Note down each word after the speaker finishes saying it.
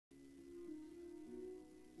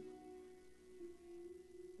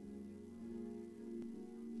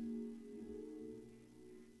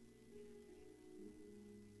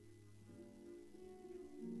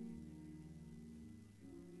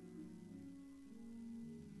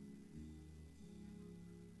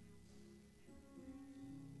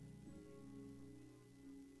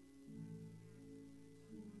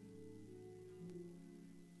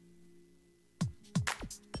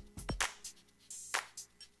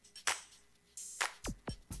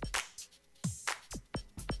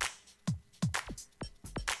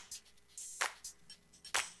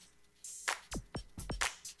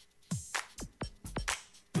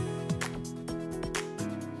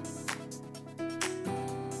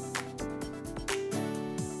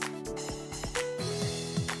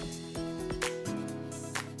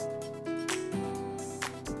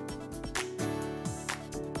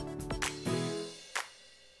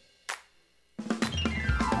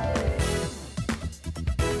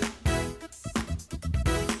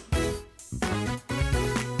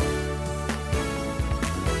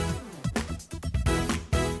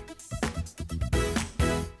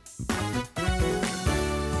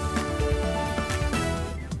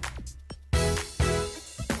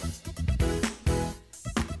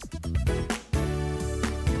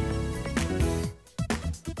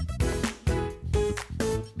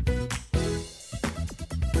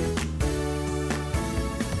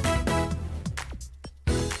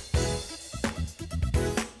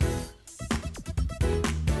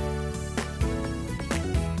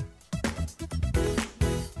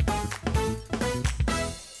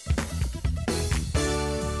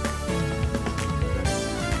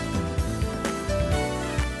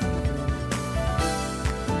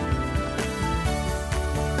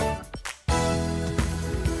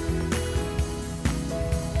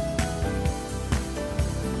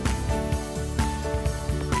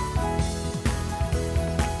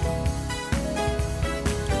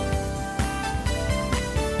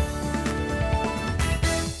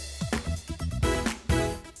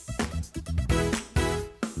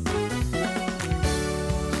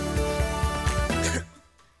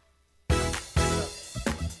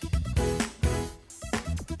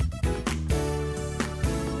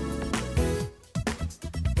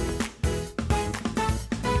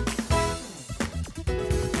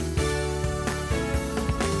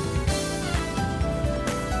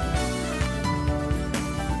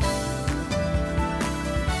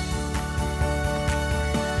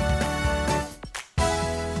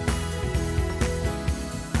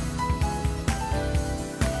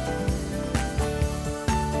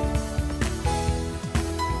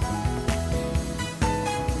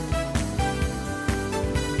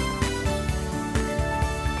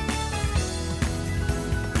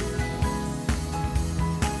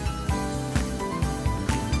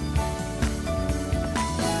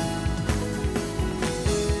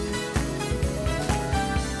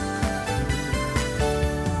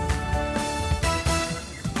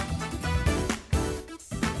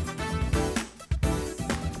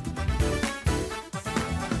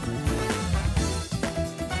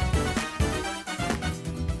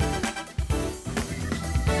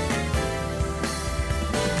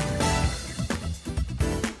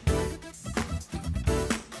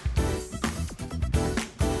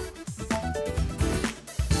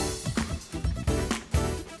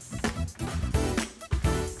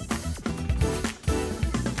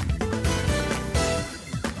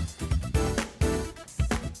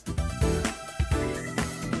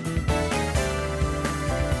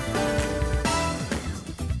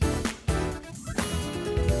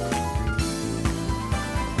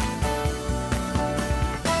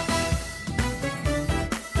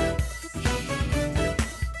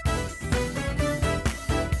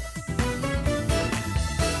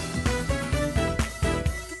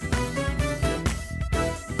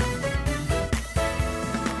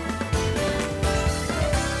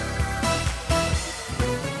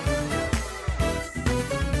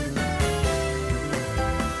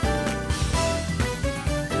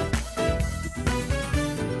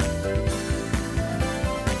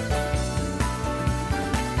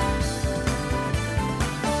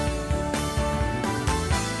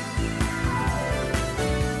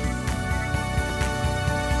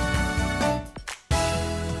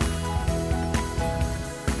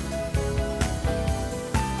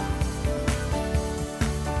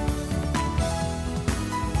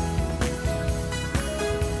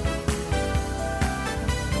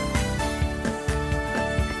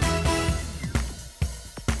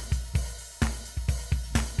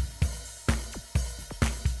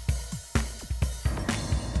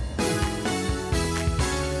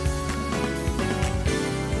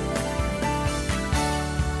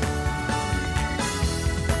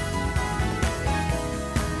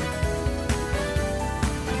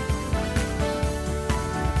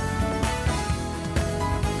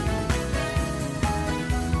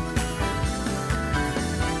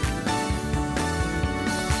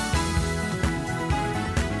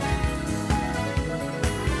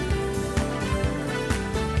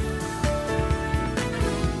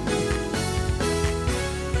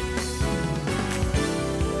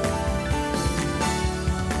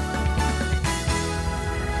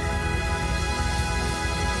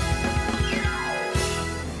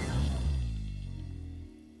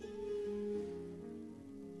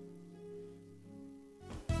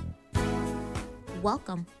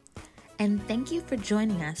Welcome, and thank you for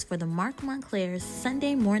joining us for the Mark Montclair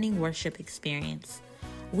Sunday morning worship experience.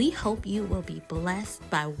 We hope you will be blessed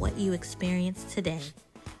by what you experience today.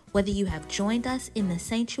 Whether you have joined us in the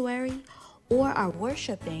sanctuary or are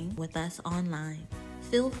worshiping with us online,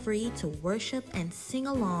 feel free to worship and sing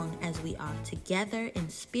along as we are together in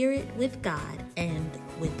spirit with God and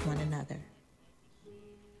with one another.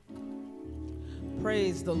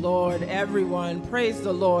 Praise the Lord, everyone. Praise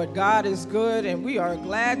the Lord. God is good, and we are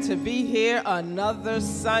glad to be here another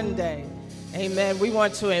Sunday. Amen. We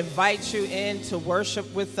want to invite you in to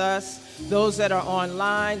worship with us, those that are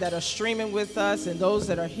online, that are streaming with us, and those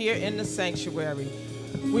that are here in the sanctuary.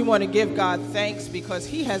 We want to give God thanks because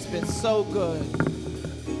he has been so good.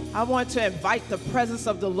 I want to invite the presence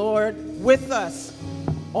of the Lord with us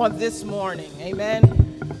on this morning.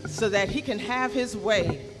 Amen. So that he can have his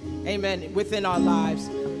way. Amen. Within our lives.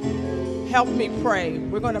 Help me pray.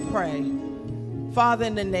 We're going to pray. Father,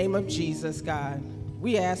 in the name of Jesus, God,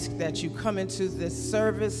 we ask that you come into this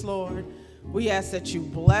service, Lord. We ask that you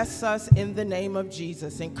bless us in the name of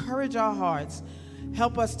Jesus. Encourage our hearts.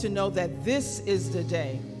 Help us to know that this is the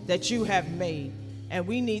day that you have made, and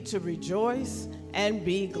we need to rejoice and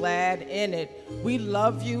be glad in it. We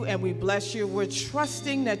love you and we bless you. We're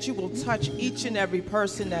trusting that you will touch each and every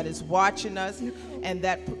person that is watching us, and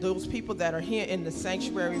that those people that are here in the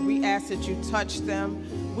sanctuary, we ask that you touch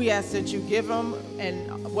them. We ask that you give them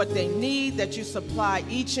and what they need, that you supply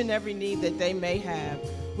each and every need that they may have.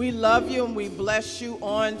 We love you and we bless you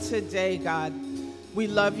on today, God. We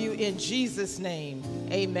love you in Jesus' name.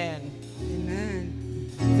 Amen.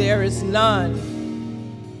 Amen. There is none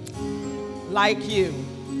like you.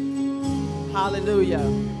 Hallelujah.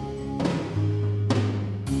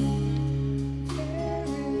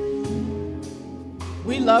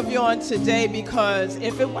 We love you on today because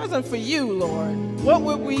if it wasn't for you, Lord, what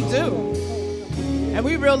would we do? And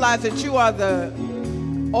we realize that you are the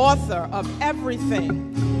author of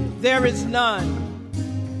everything. There is none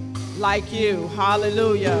like you.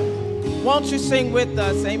 Hallelujah. Won't you sing with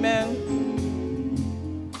us? Amen.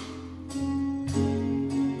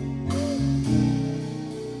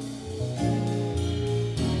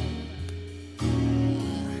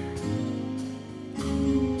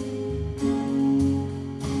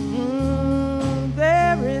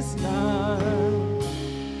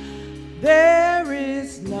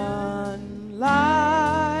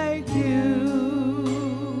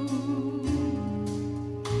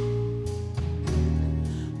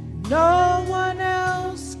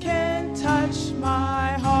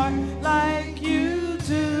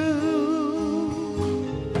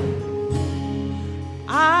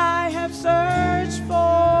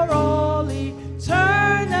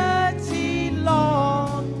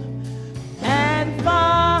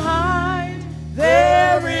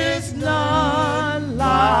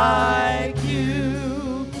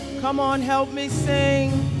 Come on, help me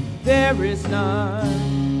sing. There is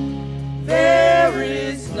none. There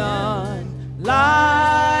is none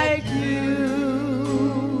like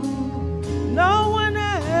you. No one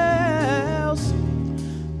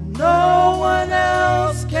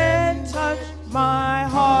else can touch my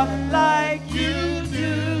heart like you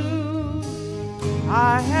do.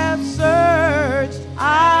 I have searched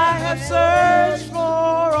for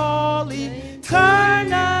all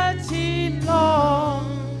eternity long,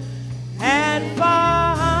 and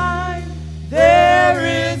find there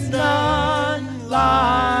is none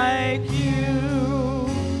like you.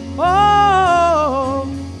 Oh,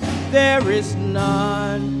 there is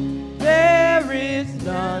none like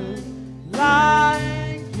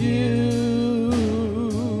you.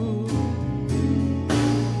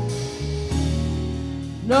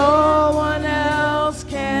 No one else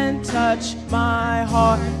can touch my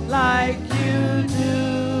heart like you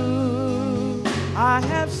do. I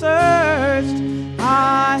have searched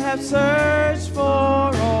for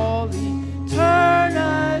all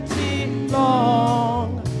eternity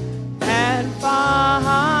long, and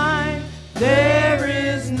find there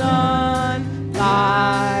is none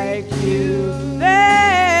like you. There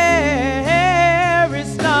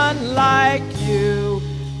is none like you.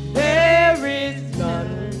 There is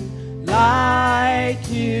none like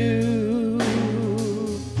you.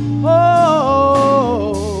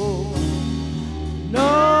 Oh,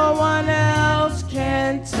 no one else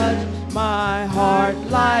can touch my heart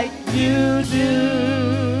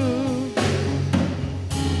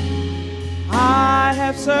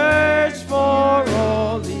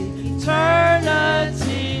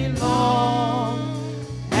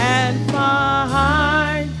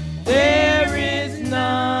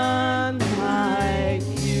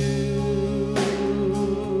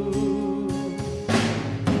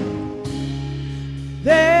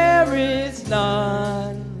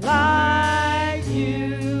none like you.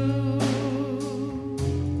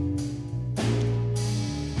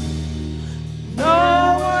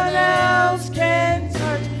 No one else can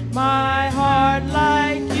touch my heart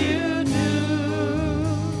like you do.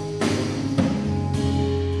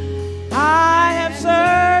 I have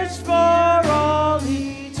searched for all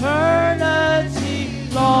eternity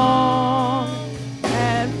long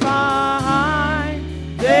and find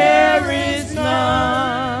there is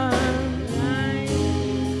none.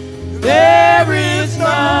 There is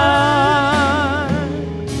none.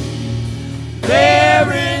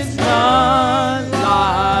 There is none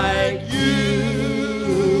like you.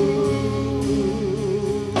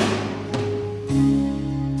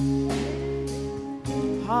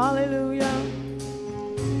 Hallelujah.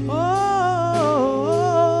 Oh.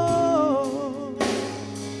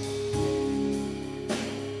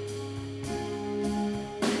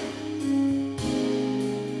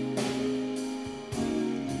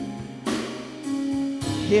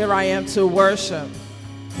 Here I am to worship.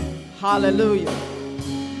 Hallelujah.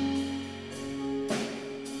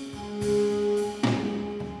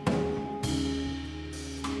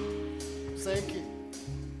 Thank you.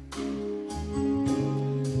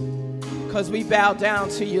 Because we bow down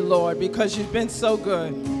to you, Lord, because you've been so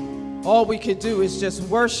good. All we could do is just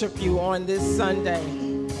worship you on this Sunday.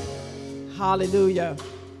 Hallelujah.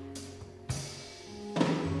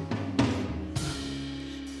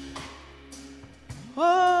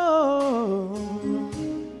 Oh,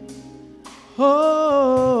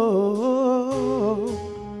 oh,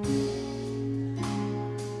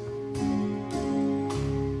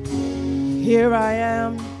 here I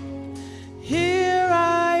am. Here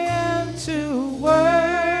I am to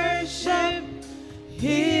worship.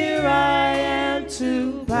 Here I am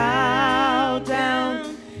to bow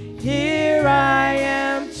down. Here I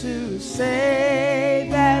am to say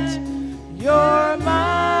that you're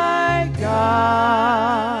my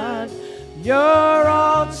God. You're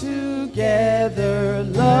altogether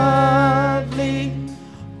lovely,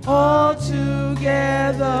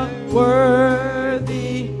 altogether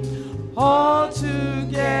worthy, altogether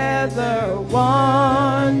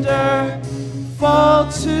wonderful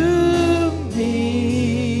to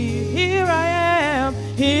me. Here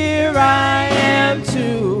I am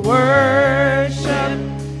to worship.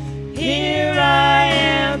 Here I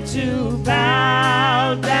am to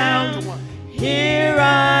bow down. Here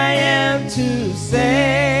I am to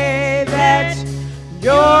say that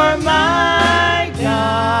you're my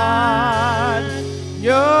God.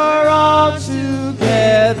 You're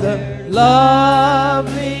altogether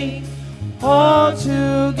lovely,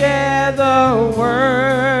 altogether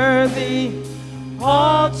worthy,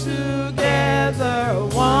 altogether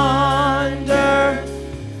wonderful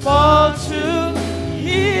to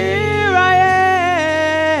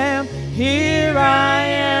here I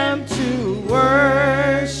am to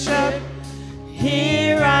worship.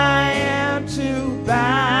 Here I am to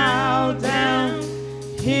bow down.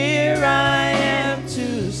 Here I am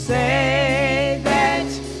to say that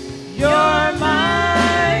you're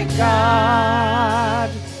my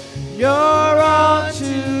God. You're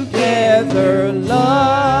altogether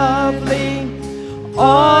lovely,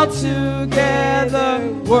 altogether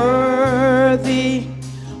worthy,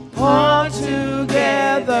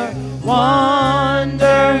 altogether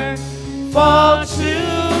wonderful to.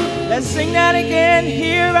 Let's sing that again.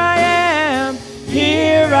 Here I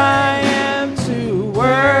am to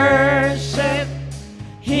worship.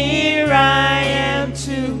 Here I am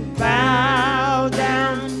to bow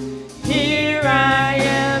down. Here I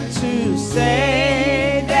am to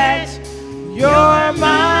say that you're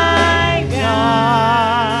my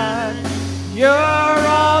God. You're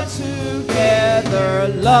altogether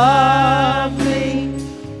lovely,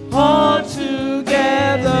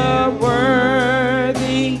 altogether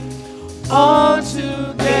worthy,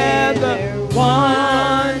 altogether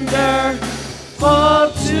wonderful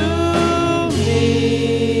to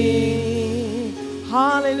me.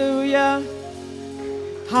 Hallelujah.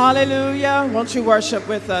 Hallelujah. Won't you worship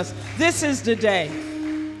with us? This is the day.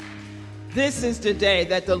 This is the day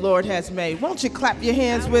that the Lord has made. Won't you clap your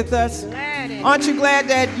hands with us? Aren't you glad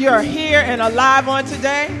that you're here and alive on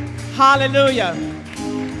today? Hallelujah.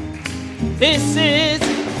 This is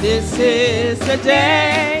the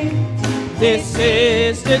day. This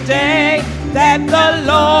is the day that the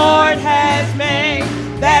Lord has made.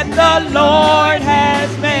 That the Lord has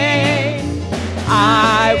made.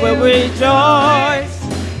 I will rejoice.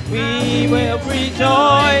 We will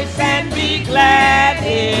rejoice and be glad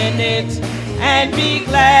in it. And be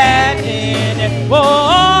glad in it.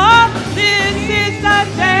 Oh, this is the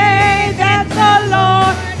day that the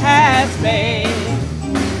Lord has made.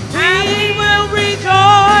 We will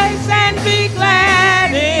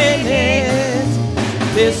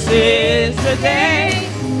the day.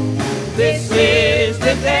 This is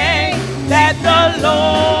the day that the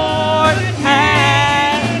Lord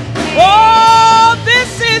has. Oh,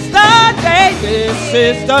 this is the day. This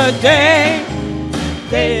is the day.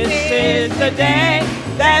 This is the day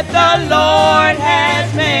that the Lord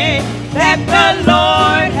has made. That the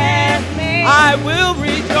Lord has made. I will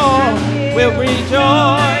rejoice. Will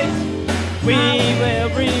rejoice. We will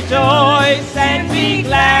rejoice and be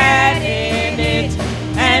glad in it.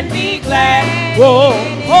 And be glad. Whoa,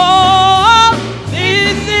 oh,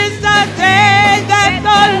 this is the day that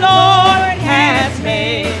the Lord has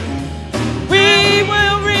made. We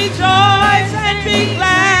will rejoice and be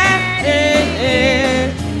glad in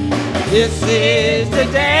it. This is the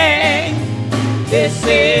day. This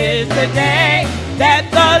is the day that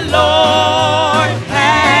the Lord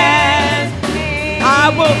has made. I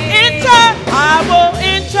will enter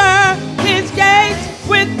his gates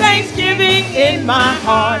with thanksgiving in my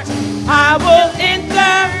heart. I will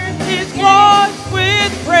enter his courts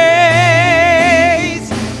with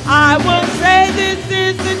praise. I will say this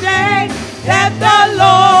is the day that the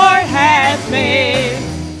Lord has made.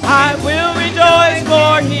 I will rejoice,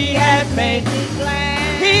 for he has made me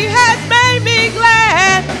glad. He has made me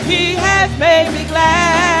glad. He has made me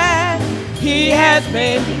glad. He has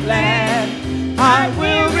made me glad. I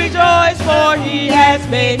will rejoice, for he has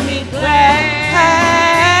made me glad.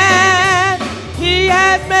 He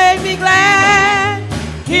has made me glad.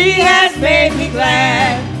 He has made me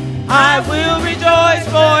glad. I will rejoice,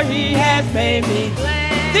 for he has made me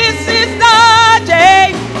glad. This is the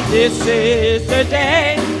day. This is the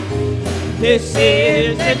day. This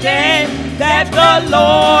is the day that the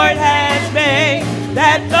Lord has made.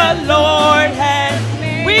 That the Lord has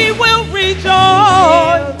made. We will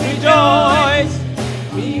rejoice. Rejoice.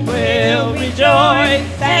 We will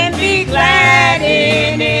rejoice and be glad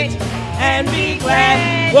in it. And be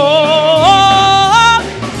glad. Oh,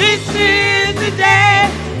 this is the day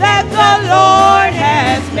that the Lord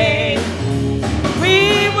has made.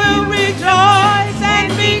 We will rejoice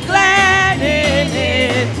and be glad in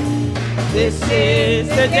it. This is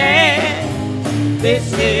the day.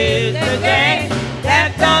 This is the day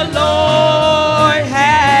that the Lord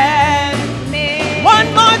has made.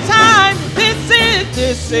 One more time. This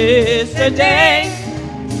is the day.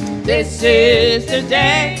 This is the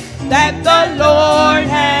day that the Lord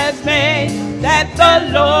has made. That the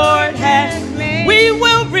Lord has made. We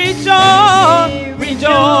will rejoice.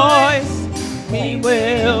 Rejoice. We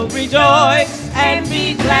will rejoice and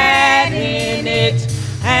be glad in it.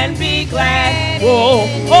 And be glad. Oh,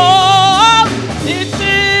 oh, this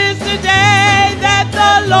is the day that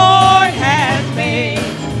the Lord has made.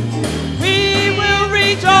 We will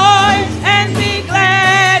rejoice and be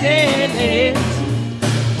glad in it.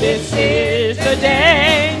 This is the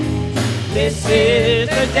day. This is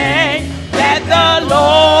the day that the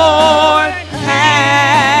Lord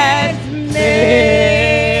has made.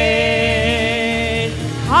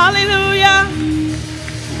 Hallelujah.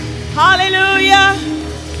 Hallelujah.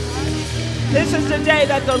 This is the day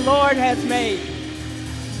that the Lord has made.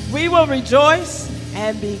 We will rejoice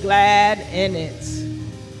and be glad in it.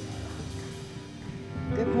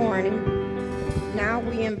 Good morning. Now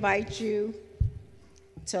we invite you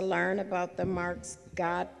to learn about the Mark's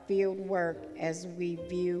God-filled work as we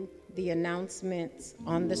view the announcements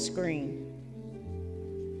on the screen.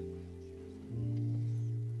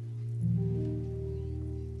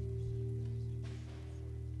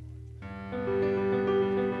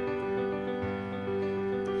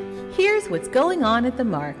 Here's what's going on at the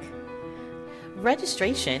Mark.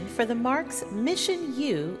 Registration for the Mark's Mission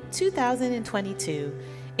U 2022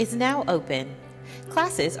 is now open.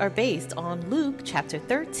 Classes are based on Luke chapter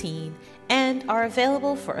 13 and are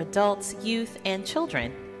available for adults, youth, and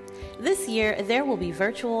children. This year, there will be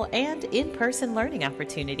virtual and in-person learning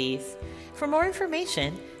opportunities. For more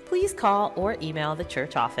information, please call or email the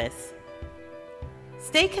church office.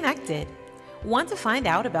 Stay connected. Want to find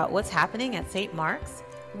out about what's happening at St. Mark's?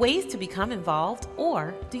 Ways to become involved,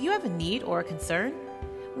 or do you have a need or a concern?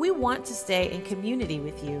 We want to stay in community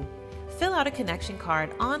with you. Fill out a connection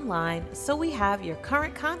card online so we have your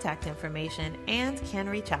current contact information and can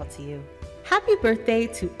reach out to you. Happy birthday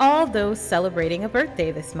to all those celebrating a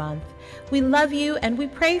birthday this month. We love you and we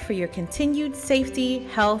pray for your continued safety,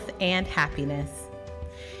 health, and happiness.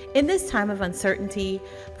 In this time of uncertainty,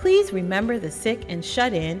 please remember the sick and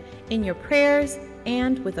shut in your prayers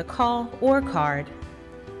and with a call or card.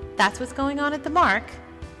 That's what's going on at the Mark.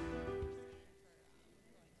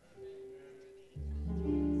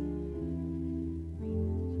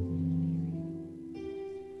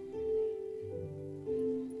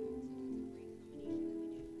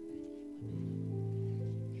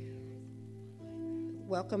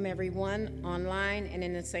 Welcome everyone online and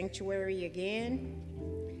in the sanctuary again.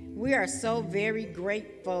 We are so very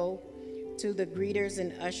grateful to the greeters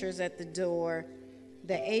and ushers at the door,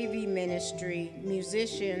 the AV ministry,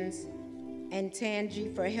 musicians, and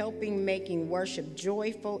Tangi for helping making worship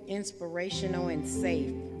joyful, inspirational, and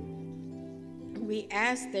safe. We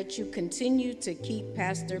ask that you continue to keep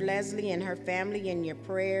Pastor Leslie and her family in your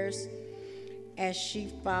prayers as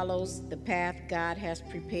she follows the path God has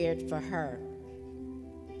prepared for her.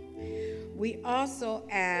 We also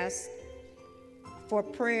ask for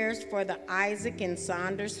prayers for the Isaac and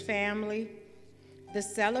Saunders family, the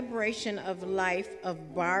celebration of life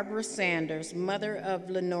of Barbara Sanders, mother of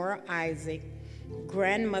Lenora Isaac,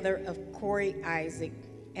 grandmother of Corey Isaac,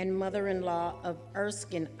 and mother-in-law of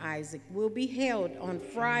Erskine Isaac, will be held on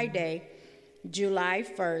Friday, July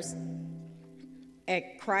 1st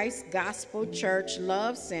at Christ Gospel Church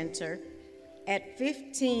Love Center at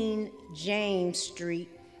 15 James Street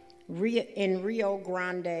in Rio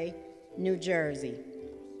Grande, New Jersey.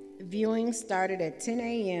 Viewing started at 10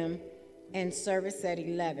 a.m. and service at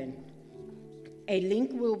 11. A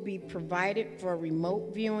link will be provided for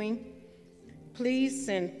remote viewing. Please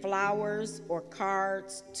send flowers or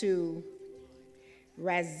cards to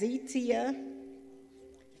Razitia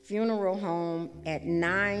Funeral Home at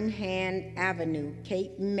 9 Hand Avenue,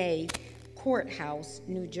 Cape May Courthouse,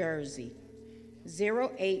 New Jersey,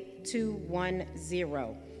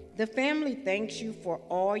 08210. The family thanks you for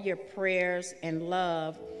all your prayers and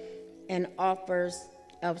love and offers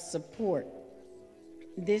of support.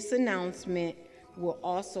 This announcement will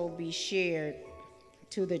also be shared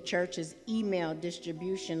to the church's email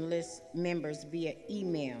distribution list members via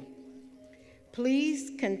email.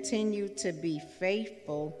 Please continue to be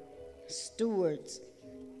faithful stewards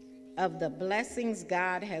of the blessings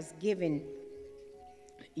God has given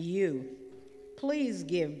you. Please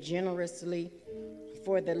give generously,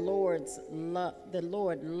 for the Lord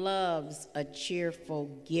loves a cheerful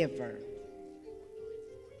giver.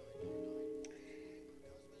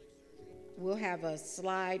 We'll have a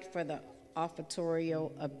slide for the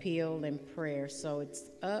offertorial appeal and prayer. So it's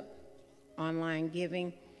up, online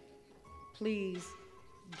giving. Please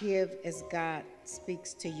give as God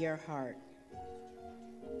speaks to your heart.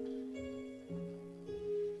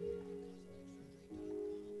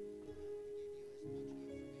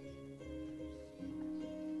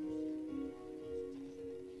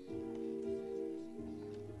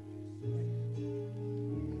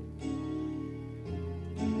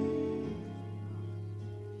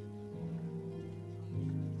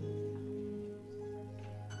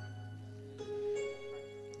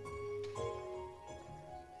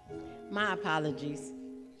 My apologies.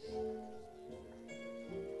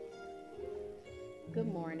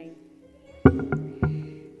 Good morning.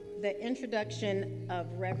 The introduction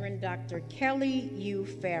of Reverend Dr. Kelly U.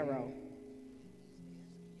 Farrow.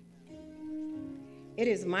 It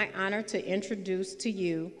is my honor to introduce to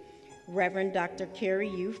you Reverend Dr. Carrie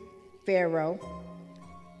U. Farrow,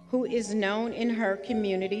 who is known in her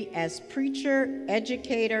community as preacher,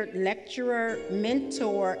 educator, lecturer,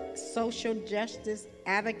 mentor, social justice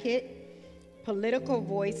advocate, political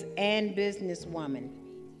voice, and businesswoman.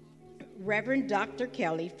 Reverend Dr.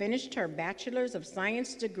 Kelly finished her Bachelor's of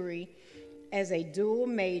Science degree as a dual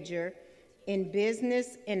major in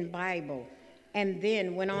Business and Bible, and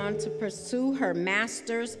then went on to pursue her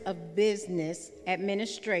Master's of Business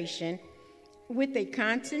Administration with a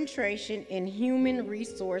concentration in Human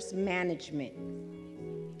Resource Management.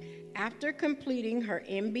 After completing her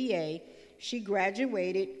MBA, she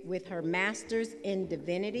graduated with her Master's in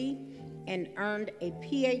Divinity and earned a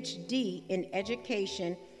PhD in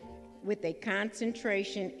Education with a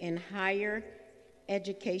concentration in Higher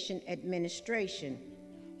Education Administration.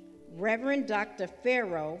 Reverend Dr.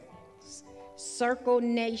 Farrow, Circle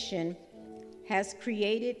Nation, has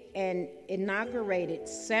created and inaugurated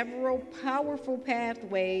several powerful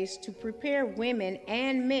pathways to prepare women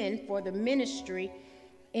and men for the ministry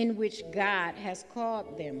in which God has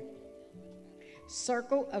called them.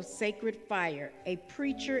 Circle of Sacred Fire, a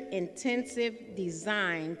preacher intensive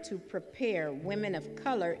designed to prepare women of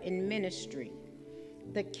color in ministry.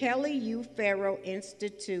 The Kelly U. Farrow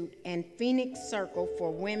Institute and Phoenix Circle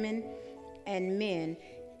for Women and Men,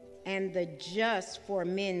 and the Just for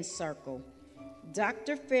Men Circle.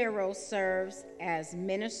 Dr. Farrow serves as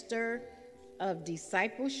Minister of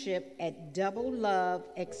Discipleship at Double Love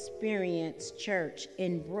Experience Church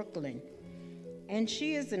in Brooklyn, and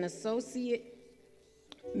she is an Associate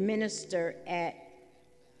Minister at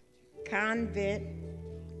Convent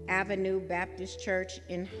Avenue Baptist Church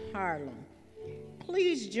in Harlem.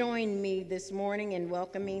 Please join me this morning in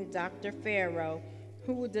welcoming Dr. Farrow,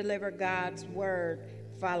 who will deliver God's word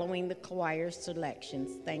following the choir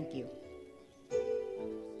selections. Thank you.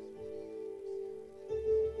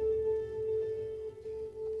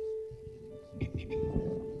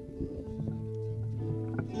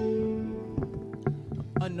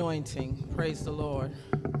 Anointing. Praise the Lord.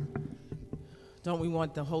 Don't we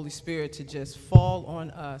want the Holy Spirit to just fall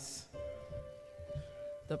on us?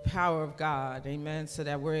 The power of God, amen, so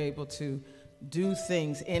that we're able to do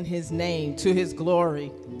things in his name, to his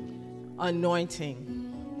glory. Anointing.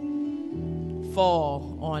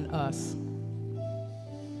 Fall on us.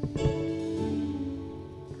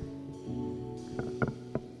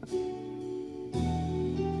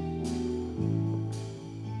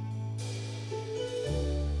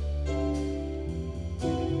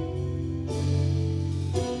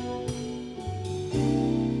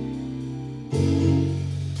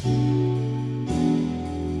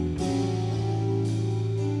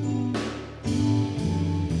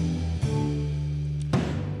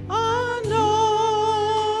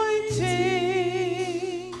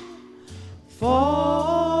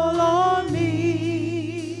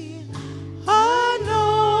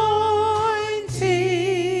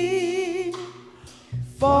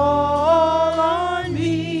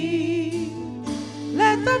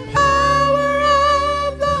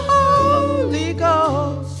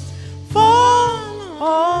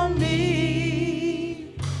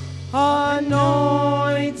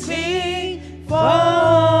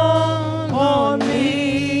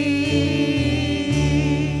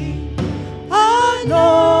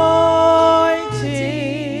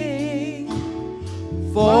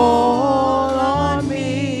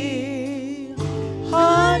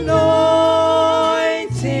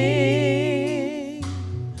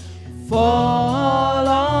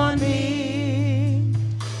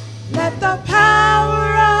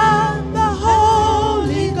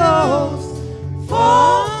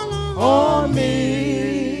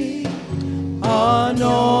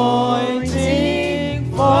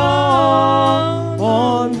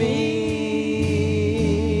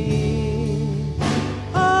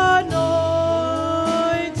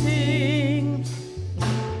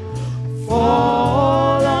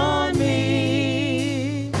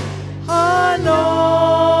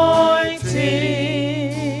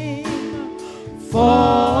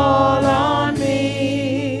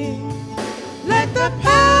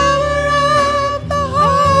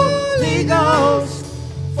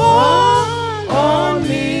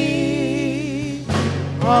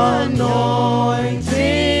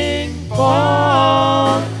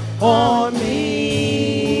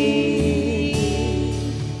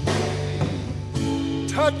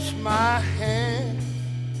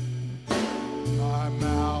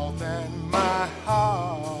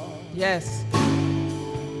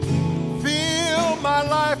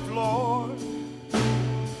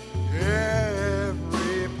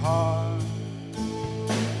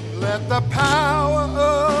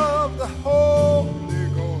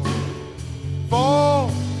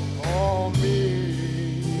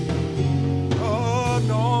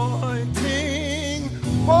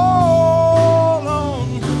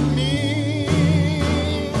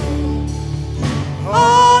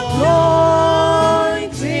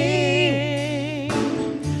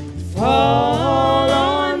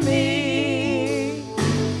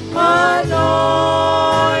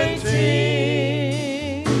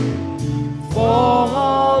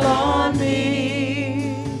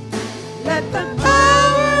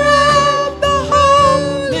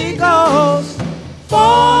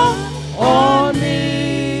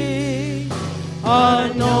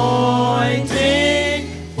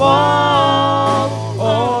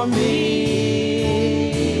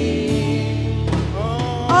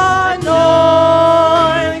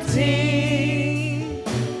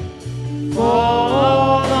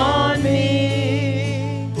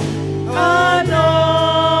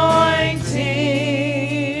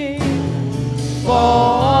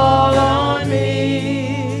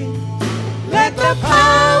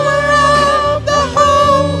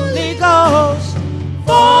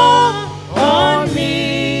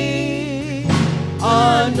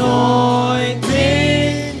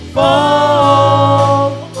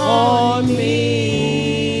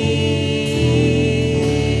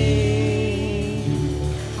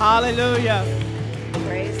 Hallelujah.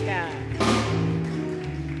 Praise God.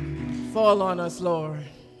 Fall on us, Lord.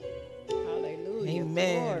 Hallelujah.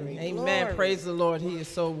 Amen. Glory, Amen. glory. Praise the Lord. He is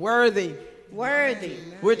so worthy. Worthy.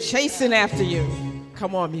 We're chasing after you.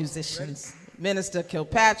 Come on, musicians. Minister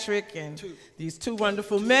Kilpatrick and these two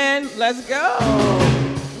wonderful men. Let's go.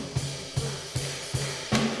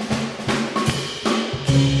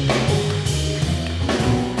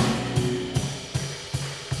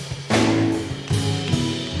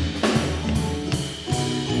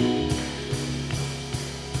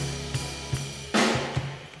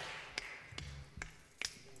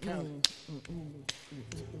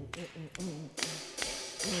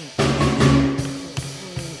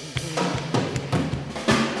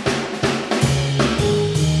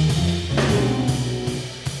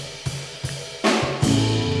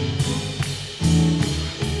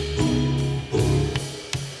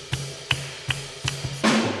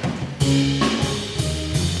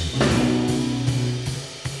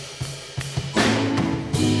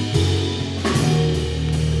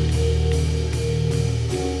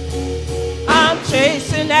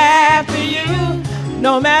 Chasing after you,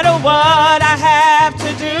 no matter what I have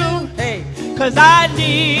to do, hey, 'cause I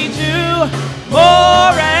need you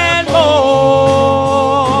more and more.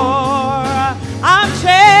 I'm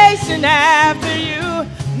chasing after you,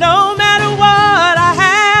 no matter what I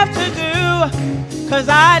have to do, 'cause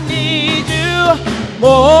I need you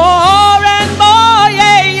more and more,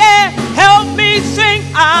 yeah, yeah. Help me sing,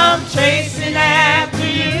 I'm chasing after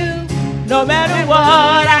you, no matter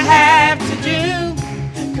what I have to do,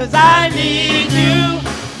 'cause I need you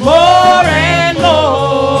more and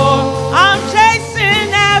more. I'm chasing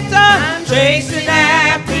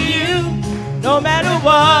after you, no matter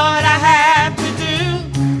what I have to do,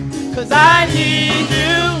 'cause I need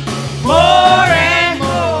you more and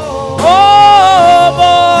more. Oh,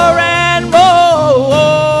 more and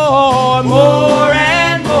more, more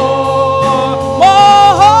and more,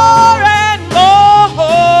 more and more,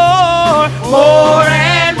 more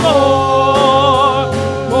and more,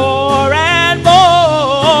 more and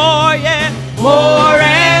more, yeah, more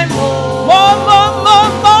and more,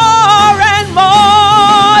 more and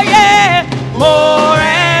more, yeah, more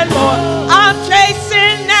and more. I'm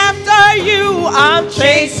chasing after you, I'm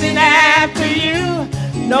chasing after you,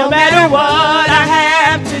 no matter what I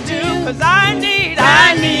have to do, 'cause I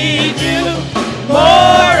need you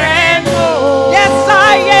more and more. Yes,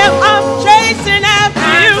 I am. I'm chasing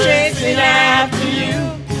after you,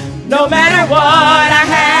 no matter what I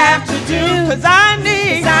have to do, 'cause I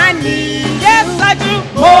need, yes, I do,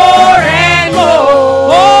 more and more,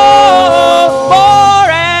 oh, more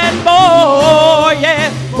and more, yeah,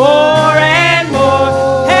 more and more,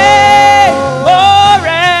 hey, more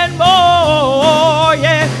and more,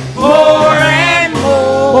 yeah, more and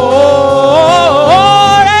more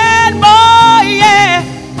and more, yeah,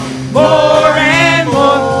 more and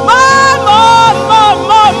more,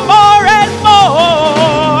 more and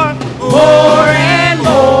more, more and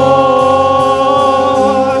more.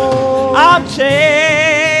 I'm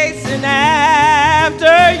chasing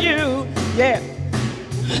after you, yeah.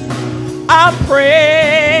 I'm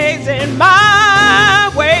praising my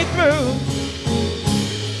way through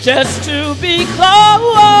just to be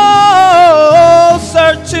closer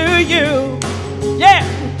to you, yeah.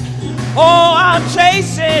 Oh, I'm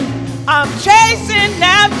chasing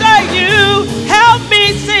after you. Help me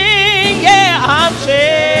sing, yeah. I'm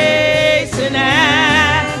chasing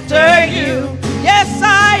after you. Yes, I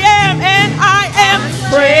am, and I am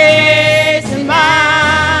praising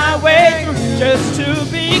my way through just to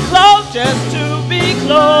be closer to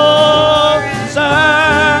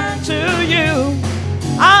you.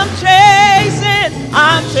 I'm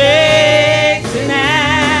chasing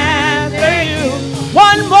after you.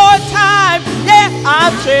 One more time, yeah,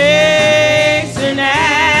 I'm chasing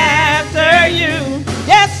after you.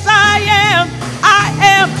 Yes, I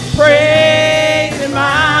am praising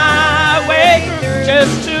my way through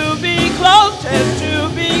just to be closer to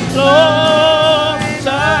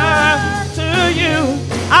you.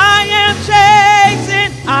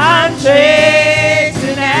 I'm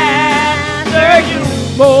chasing after you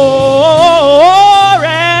more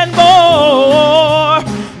and more,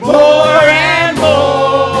 more and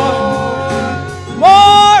more,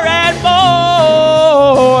 more and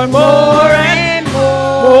more, more and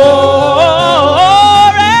more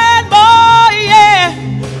and more, yeah,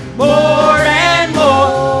 more and more,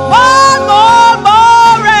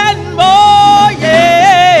 more and more,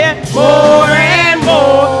 yeah, more and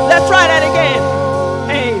more. Let's try that again.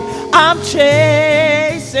 Hey, I'm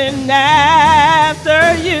chasing after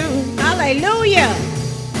you. Hallelujah.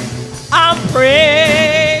 I'm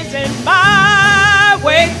praising my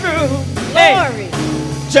way through. Hey, Glory.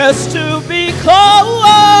 just to be closer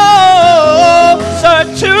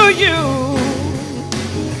to you.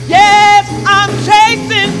 Yes, I'm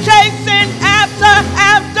chasing after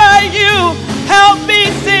you. Help me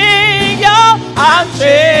sing, yo. I'm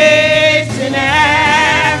chasing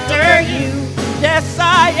after you. Yes,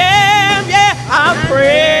 I am, yeah. I'm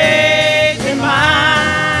praising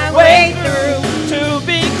my way through to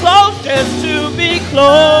be close, just to be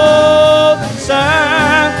closer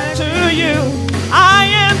to you.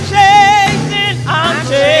 I'm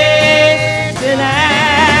chasing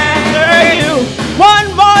after you. One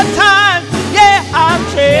more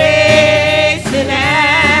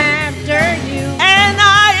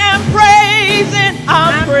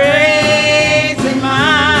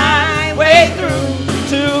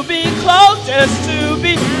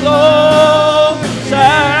closer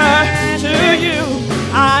to you.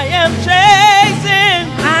 I am chasing.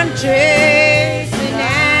 I'm chasing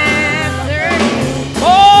after you.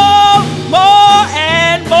 More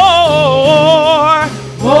and more.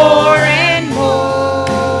 More and more.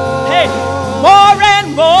 Hey, more and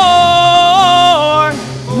more.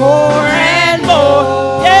 More and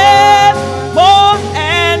more. Yes, more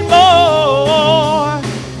and more.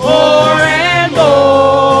 More and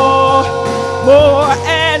more. More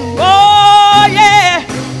and more, yeah.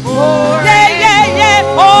 More Yeah, yeah, yeah.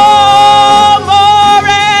 Oh, more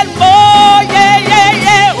and more. Yeah, yeah,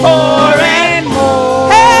 yeah. More and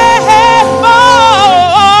more. Hey, hey,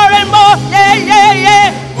 more and more. Yeah, yeah, yeah.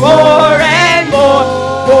 More and more.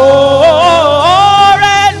 More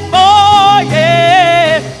and more,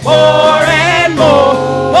 yeah. More and more.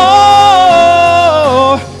 More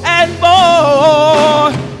and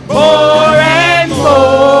more. More and more.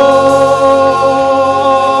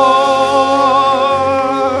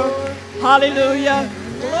 Hallelujah.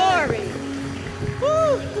 glory.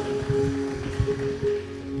 Woo.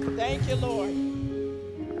 Thank you, Lord.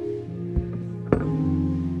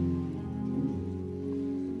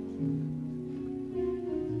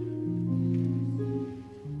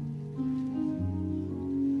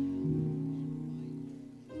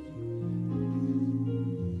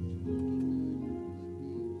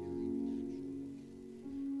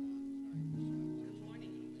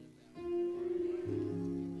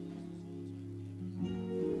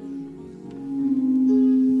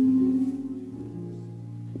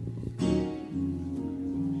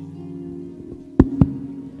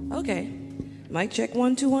 Okay. Mic check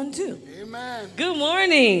 1 2 1 2. Amen. Good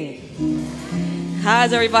morning.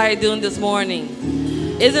 How's everybody doing this morning?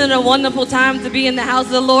 Isn't it a wonderful time to be in the house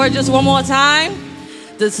of the Lord? Just one more time.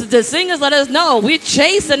 The singers let us know we're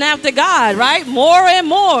chasing after God, right? More and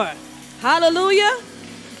more. Hallelujah.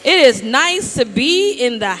 It is nice to be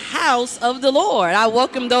in the house of the Lord. I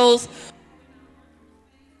welcome those.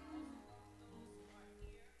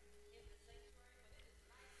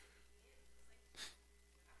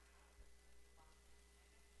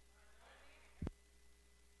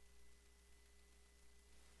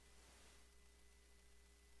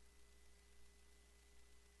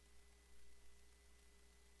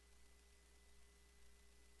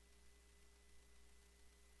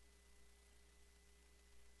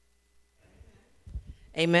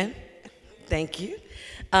 Amen. Thank you.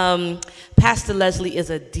 Pastor Leslie is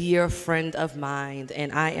a dear friend of mine,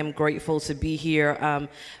 and I am grateful to be here.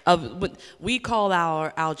 We call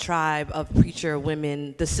our tribe of preacher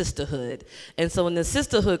women the sisterhood. And so when the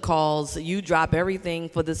sisterhood calls, you drop everything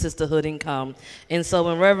for the sisterhood and come. And so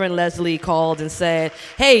when Reverend Leslie called and said,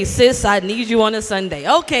 hey, sis, I need you on a Sunday.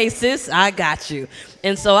 Okay, sis, I got you.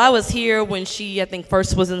 And so I was here when she, I think,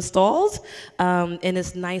 first was installed. And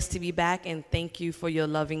it's nice to be back, and thank you for your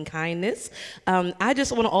loving kindness. I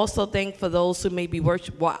just want to also thank for those who may be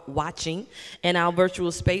watching in our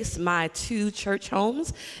virtual space, my 2 church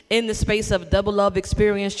homes in the space of Double Love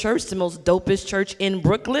Experience Church, the most dopest church in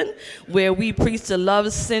Brooklyn, where we preach the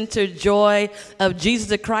love-centered joy of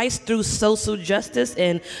Jesus Christ through social justice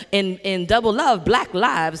and in Double Love, Black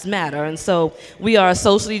Lives Matter. And so we are a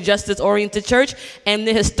socially justice-oriented church, and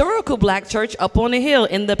the historical Black church up on the hill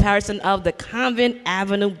in the Patterson of the Convent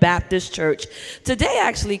Avenue Baptist Church. Today,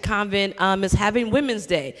 actually, Convent is having Women's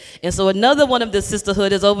Day. And so another one of the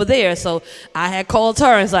sisterhood is over there. So I had called her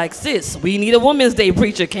and was like, sis, we need a Women's Day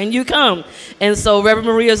preacher. Can you come? And so Reverend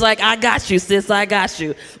Maria's like, I got you, sis, I got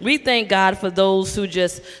you. We thank God for those who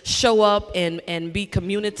just show up and be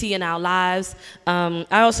community in our lives. I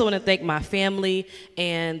also want to thank my family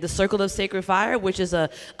and the Circle of Sacred Fire, which is a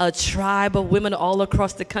tribe of women all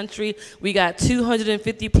across the country. We got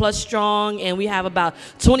 250 plus strong, and we have about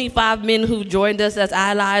 25 men who joined us as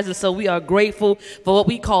allies. And so we are grateful for what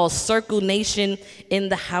we call Circle Nation in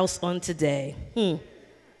the house on today.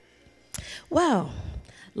 Well,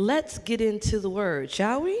 let's get into the word,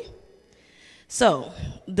 shall we? So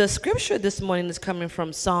the scripture this morning is coming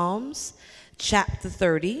from Psalms chapter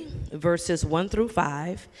 30, verses 1 through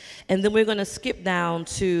 5. And then we're going to skip down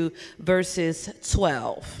to verses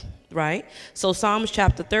 12. Right? So Psalms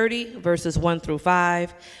chapter 30, verses 1 through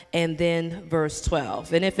 5, and then verse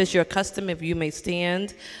 12. And if it's your custom, if you may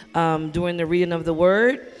stand during the reading of the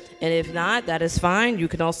word, and if not, that is fine. You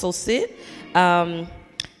can also sit.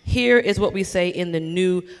 Here is what we say in the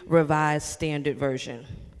New Revised Standard Version.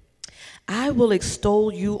 I will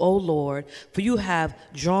extol you, O Lord, for you have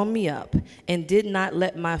drawn me up and did not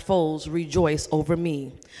let my foes rejoice over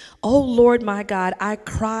me. O Lord my God, I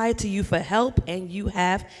cried to you for help, and you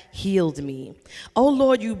have healed me. O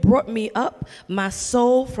Lord, you brought me up, my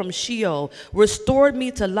soul, from Sheol, restored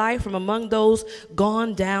me to life from among those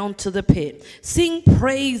gone down to the pit. Sing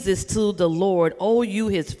praises to the Lord, O you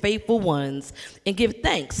his faithful ones, and give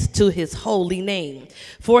thanks to his holy name.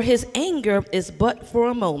 For his anger is but for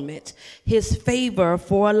a moment, his favor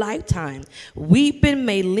for a lifetime. Weeping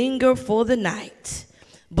may linger for the night,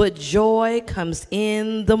 but joy comes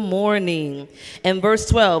in the morning. And verse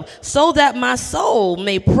 12, so that my soul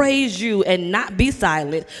may praise you and not be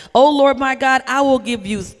silent. O Lord my God, I will give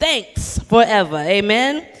you thanks forever.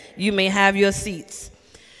 Amen. You may have your seats.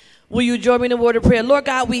 Will you join me in a word of prayer? Lord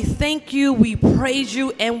God, we thank you, we praise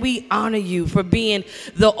you, and we honor you for being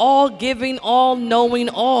the all-giving, all-knowing,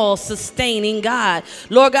 all-sustaining God.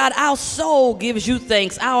 Lord God, our soul gives you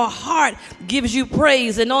thanks. Our heart gives you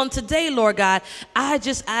praise. And on today, Lord God, I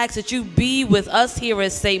just ask that you be with us here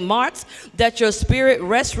at St. Mark's, that your spirit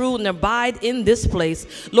rest, rule, and abide in this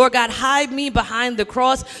place. Lord God, hide me behind the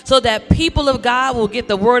cross so that people of God will get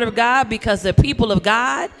the word of God, because the people of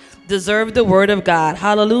God deserve the word of God.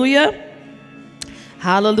 Hallelujah.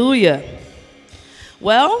 Hallelujah.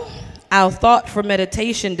 Well, our thought for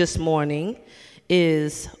meditation this morning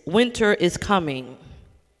is winter is coming.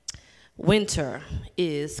 Winter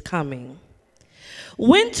is coming.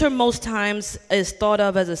 Winter most times is thought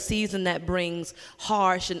of as a season that brings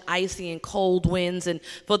harsh and icy and cold winds. And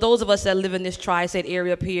for those of us that live in this tri-state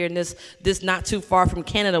area up here, and this not too far from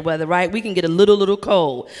Canada weather, right, we can get a little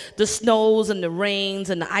cold. The snows and the rains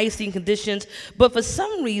and the icy conditions. But for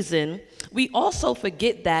some reason, we also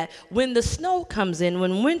forget that when the snow comes in,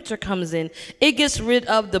 when winter comes in, it gets rid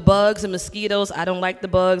of the bugs and mosquitoes. I don't like the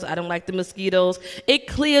bugs. I don't like the mosquitoes. It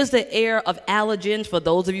clears the air of allergens for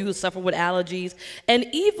those of you who suffer with allergies. And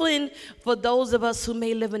even for those of us who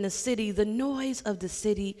may live in the city, the noise of the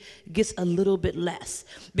city gets a little bit less,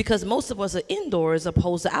 because most of us are indoors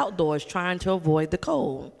opposed to outdoors trying to avoid the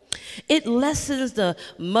cold. It lessens the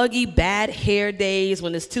muggy, bad hair days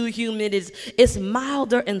when it's too humid. It's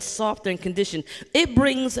milder and softer in condition. It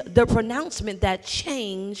brings the pronouncement that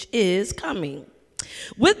change is coming.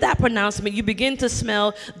 With that pronouncement, you begin to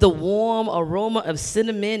smell the warm aroma of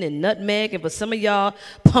cinnamon and nutmeg. And for some of y'all,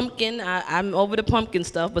 pumpkin. I'm over the pumpkin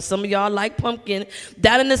stuff, but some of y'all like pumpkin.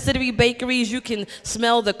 Down in the city bakeries, you can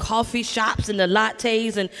smell the coffee shops and the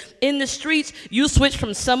lattes. And in the streets, you switch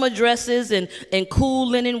from summer dresses and cool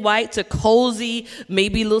linen white to cozy,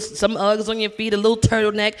 maybe some Uggs on your feet, a little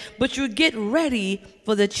turtleneck. But you get ready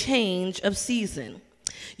for the change of season.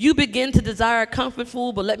 You begin to desire comfort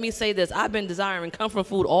food, but let me say this. I've been desiring comfort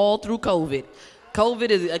food all through COVID. COVID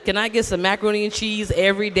is, can I get some macaroni and cheese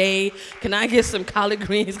every day? Can I get some collard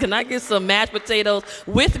greens? Can I get some mashed potatoes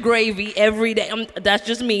with gravy every day? That's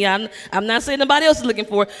just me. I'm not saying nobody else is looking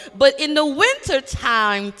for it. But in the winter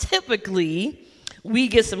time, typically, we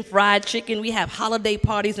get some fried chicken. We have holiday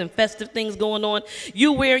parties and festive things going on.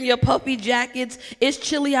 You wearing your puffy jackets. It's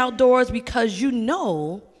chilly outdoors because you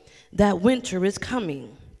know that winter is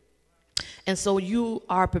coming. And so you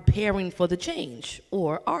are preparing for the change,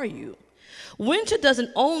 or are you? Winter doesn't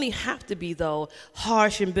only have to be, though,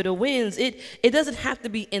 harsh and bitter winds. It doesn't have to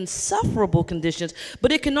be insufferable conditions,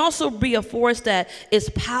 but it can also be a force that is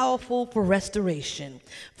powerful for restoration.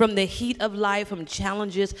 From the heat of life, from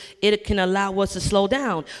challenges, it can allow us to slow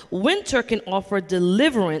down. Winter can offer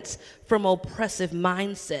deliverance from oppressive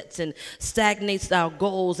mindsets and stagnates our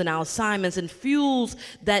goals and our assignments and fuels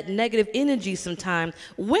that negative energy sometimes.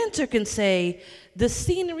 Winter can say, the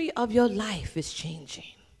scenery of your life is changing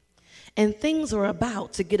and things are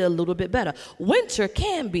about to get a little bit better. Winter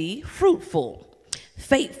can be fruitful,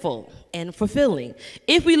 faithful, and fulfilling.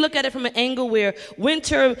 If we look at it from an angle where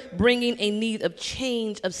winter bringing a need of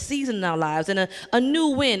change of season in our lives and a new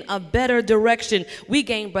wind, a better direction, we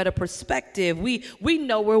gain better perspective. We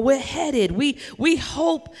know where we're headed. We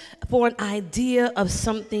hope for an idea of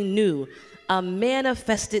something new, a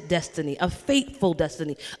manifested destiny, a faithful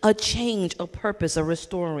destiny, a change, a purpose, a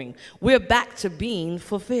restoring. We're back to being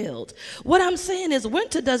fulfilled. What I'm saying is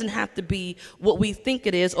winter doesn't have to be what we think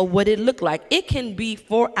it is or what it looked like. It can be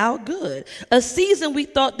for our good. A season we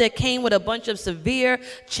thought that came with a bunch of severe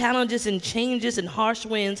challenges and changes and harsh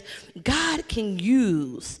winds, God can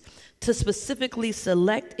use to specifically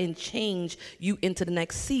select and change you into the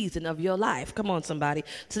next season of your life. Come on, somebody.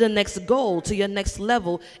 To the next goal, to your next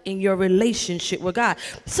level in your relationship with God.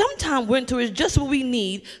 Sometimes winter is just what we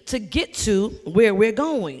need to get to where we're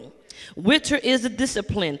going. Winter is the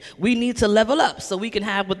discipline. We need to level up so we can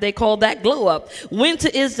have what they call that glow up. Winter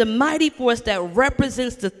is the mighty force that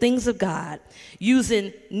represents the things of God,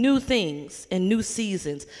 using new things and new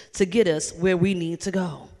seasons to get us where we need to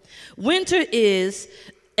go. Winter is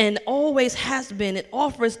and always has been, it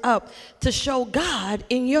offers up to show God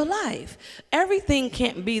in your life. Everything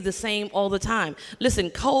can't be the same all the time. Listen,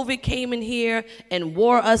 COVID came in here and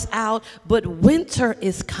wore us out, but winter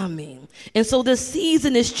is coming. And so the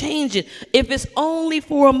season is changing. If it's only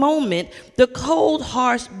for a moment, the cold,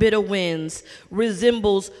 harsh, bitter winds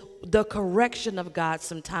resembles the correction of God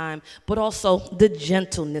sometime, but also the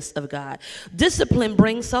gentleness of God. Discipline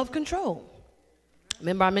brings self-control.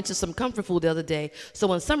 Remember, I mentioned some comfort food the other day. So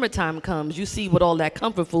when summertime comes, you see what all that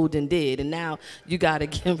comfort food then did. And now you got to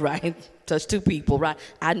get right, touch two people, right?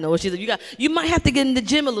 I know she's you might have to get in the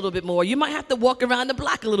gym a little bit more. You might have to walk around the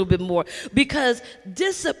block a little bit more, because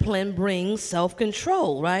discipline brings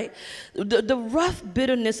self-control, right? The rough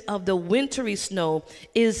bitterness of the wintry snow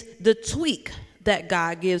is the tweak that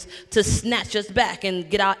God gives to snatch us back and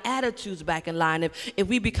get our attitudes back in line. If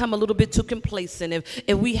we become a little bit too complacent,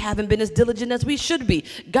 if we haven't been as diligent as we should be,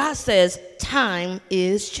 God says time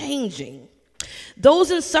is changing.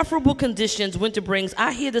 Those insufferable conditions winter brings,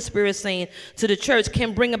 I hear the Spirit saying to the church,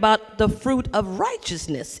 can bring about the fruit of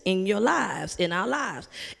righteousness in your lives, in our lives,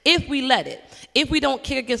 if we let it. If we don't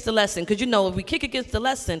kick against the lesson, because if we kick against the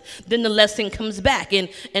lesson, then the lesson comes back. And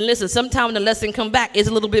listen, sometimes when the lesson comes back, it's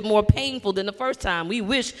a little bit more painful than the first time. We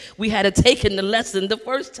wish we had taken the lesson the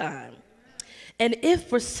first time. And if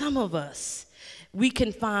for some of us, we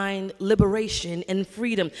can find liberation and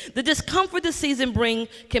freedom. The discomfort the season brings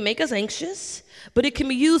can make us anxious, but it can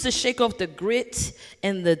be used to shake off the grit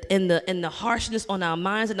and the harshness on our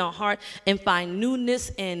minds and our heart, and find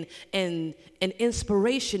newness and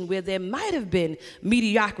inspiration where there might have been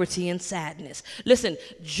mediocrity and sadness. Listen,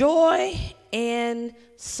 joy and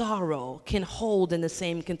sorrow can hold in the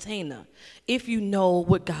same container if you know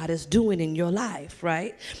what God is doing in your life,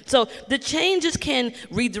 right? So the changes can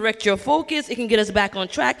redirect your focus. It can get us back on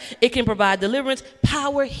track. It can provide deliverance,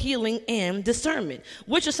 power, healing, and discernment,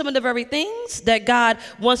 which are some of the very things that God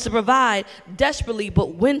wants to provide desperately,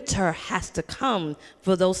 but winter has to come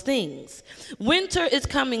for those things. Winter is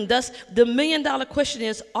coming. Thus, the million-dollar question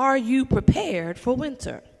is, are you prepared for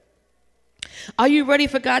winter? Are you ready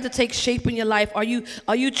for God to take shape in your life? Are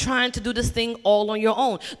you trying to do this thing all on your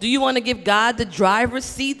own? Do you want to give God the driver's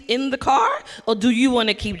seat in the car? Or do you want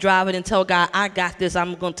to keep driving and tell God, I got this,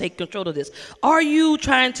 I'm going to take control of this? Are you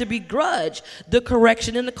trying to begrudge the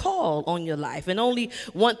correction and the call on your life and only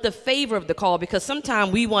want the favor of the call? Because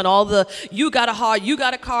sometimes we want all the, you got a heart, you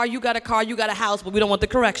got a car, you got a car, you got a house, but we don't want the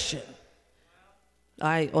correction.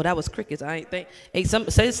 Oh, that was crickets. I ain't think. Hey,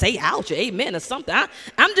 say ouch, or amen, or something.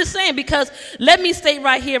 I'm just saying, because let me state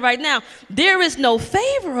right here, right now, there is no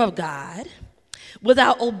favor of God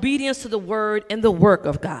without obedience to the word and the work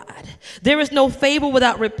of God. There is no favor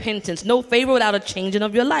without repentance, no favor without a changing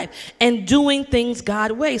of your life and doing things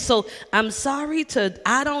God's way. So I'm sorry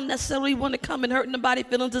I don't necessarily want to come and hurt nobody's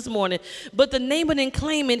feelings this morning, but the naming and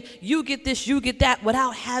claiming, you get this, you get that,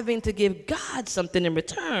 without having to give God something in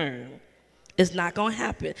return, it's not going to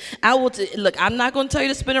happen. Look, I'm not going to tell you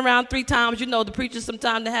to spin around 3 times. The preachers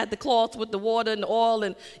sometimes they had the cloths with the water and the oil,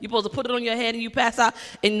 and you're supposed to put it on your head and you pass out.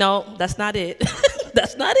 And no, that's not it.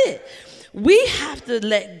 That's not it. We have to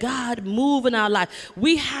let God move in our life.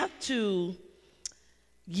 We have to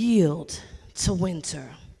yield to winter.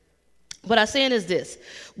 What I'm saying is this: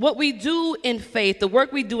 what we do in faith, the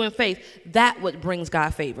work we do in faith, that what brings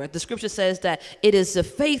God favor. The scripture says that it is the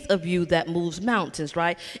faith of you that moves mountains,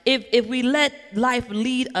 right? If we let life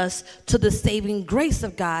lead us to the saving grace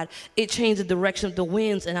of God, it changes the direction of the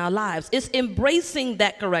winds in our lives. It's embracing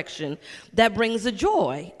that correction that brings the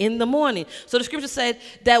joy in the morning. So the scripture said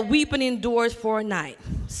that weeping endures for a night,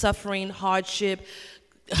 suffering, hardship,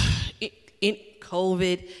 in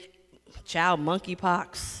COVID, child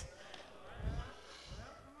monkeypox,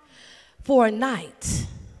 for a night,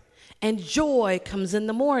 and joy comes in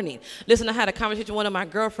the morning. Listen, I had a conversation with one of my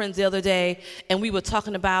girlfriends the other day, and we were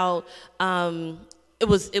talking about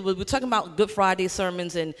we're talking about Good Friday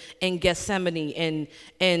sermons and Gethsemane,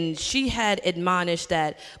 and she had admonished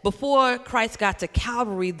that before Christ got to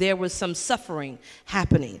Calvary, there was some suffering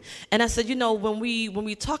happening. And I said, when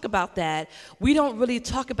we talk about that, we don't really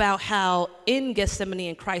talk about how in Gethsemane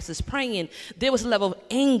and Christ is praying, there was a level of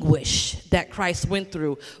anguish that Christ went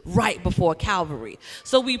through right before Calvary.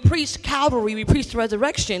 So we preach Calvary, we preach the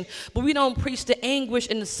resurrection, but we don't preach the anguish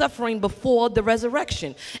and the suffering before the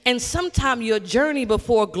resurrection. And sometimes your journey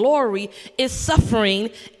before glory is suffering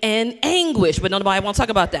and anguish. But nobody wants to talk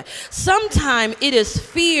about that. Sometimes it is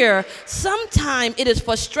fear. Sometimes it is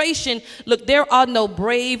frustration. Look, there are no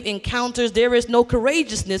brave encounters. There is no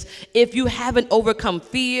courageousness if you haven't overcome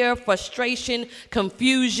fear, frustration,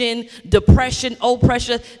 confusion, depression,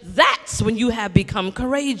 oppression. That's when you have become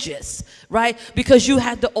courageous, right? Because you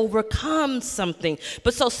had to overcome something.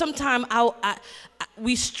 But so sometimes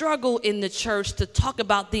we struggle in the church to talk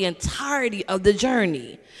about the entirety of the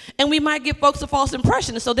journey. And we might give folks a false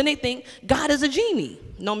impression. And so then they think God is a genie.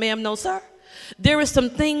 No, ma'am, no, sir. There is some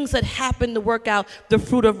things that happen to work out the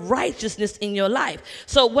fruit of righteousness in your life.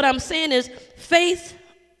 So what I'm saying is faith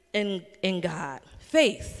in God.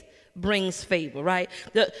 Faith brings favor, right?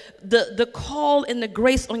 The call and the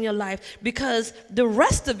grace on your life, because the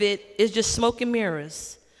rest of it is just smoke and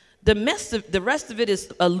mirrors. The rest of it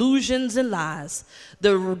is illusions and lies.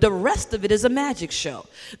 The rest of it is a magic show.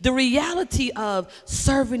 The reality of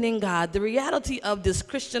serving in God, the reality of this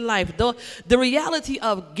Christian life, the reality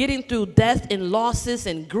of getting through death and losses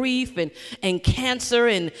and grief and cancer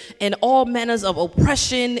and all manners of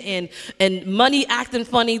oppression and money acting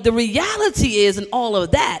funny. The reality is, in all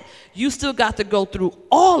of that, you still got to go through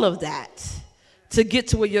all of that to get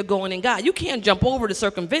to where you're going in God. You can't jump over to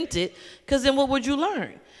circumvent it, because then what would you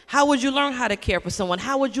learn? How would you learn how to care for someone?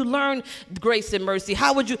 How would you learn grace and mercy?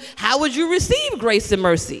 How would you receive grace and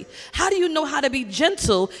mercy? How do you know how to be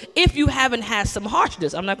gentle if you haven't had some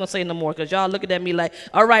harshness? I'm not going to say no more, because y'all looking at me like,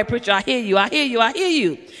 all right, preacher, I hear you, I hear you, I hear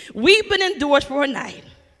you. Weeping endures for a night,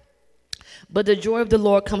 but the joy of the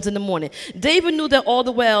Lord comes in the morning. David knew that all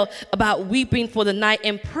the while about weeping for the night,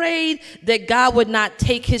 and prayed that God would not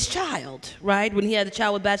take his child, right, when he had a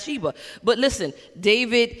child with Bathsheba. But listen,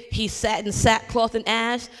 David, he sat in sackcloth and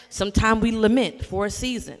ash. Sometimes we lament for a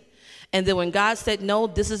season. And then when God said, no,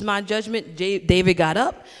 this is my judgment, David got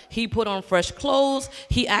up. He put on fresh clothes.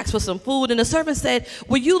 He asked for some food. And the servant said,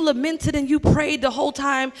 well, you lamented and you prayed the whole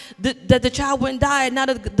time that the child wouldn't die. And now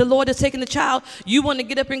that the Lord has taken the child, you want to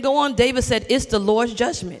get up and go on? David said, it's the Lord's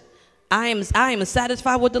judgment. I am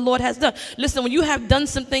satisfied with what the Lord has done. Listen, when you have done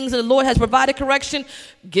some things and the Lord has provided correction,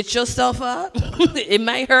 get yourself up. It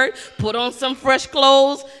might hurt. Put on some fresh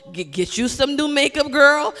clothes. Get you some new makeup,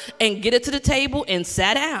 girl, and get it to the table and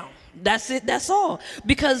sit down. That's it. That's all.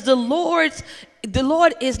 Because the Lord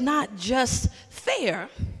is not just fair.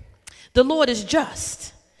 The Lord is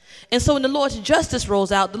just. And so when the Lord's justice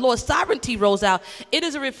rolls out, the Lord's sovereignty rolls out, it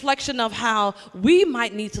is a reflection of how we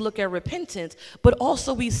might need to look at repentance, but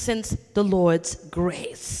also we sense the Lord's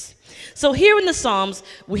grace. So here in the Psalms,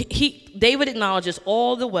 David acknowledges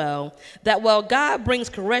all the while that while God brings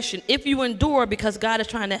correction, if you endure because God is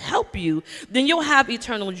trying to help you, then you'll have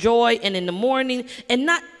eternal joy, and in the morning, and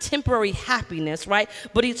not temporary happiness, right,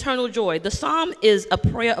 but eternal joy. The Psalm is a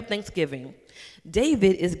prayer of thanksgiving.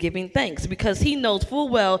 David is giving thanks because he knows full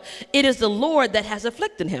well it is the Lord that has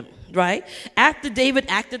afflicted him, right? After David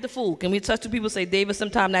acted the fool. Can we touch two people say David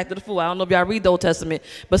sometime acted the fool? I don't know if y'all read the Old Testament,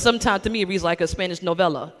 but sometimes to me it reads like a Spanish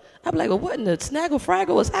novella. I'm like, well, what in the snaggle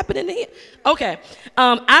fraggle is happening here? Okay.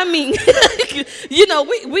 I mean, you know,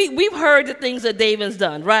 we've heard the things that David's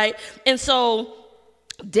done, right? And so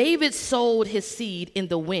David sowed his seed in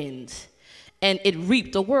the wind, and it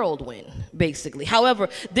reaped a whirlwind, basically. However,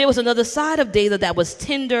 there was another side of David that was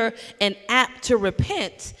tender and apt to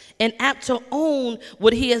repent and apt to own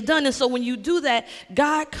what he has done. And so when you do that,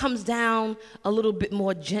 God comes down a little bit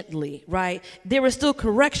more gently, right? There is still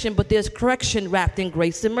correction, but there's correction wrapped in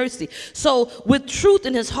grace and mercy. So with truth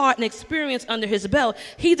in his heart and experience under his belt,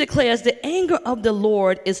 he declares the anger of the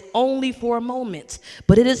Lord is only for a moment,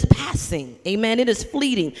 but it is passing. Amen. It is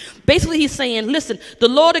fleeting. Basically, he's saying, listen, the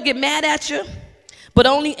Lord will get mad at you, but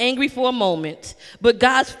only angry for a moment. But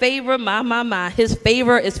God's favor, his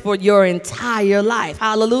favor is for your entire life.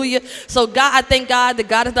 Hallelujah. So God, I thank God that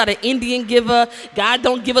God is not an Indian giver. God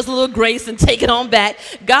don't give us a little grace and take it on back.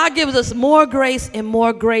 God gives us more grace and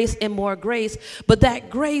more grace and more grace. But that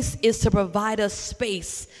grace is to provide us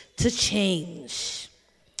space to change.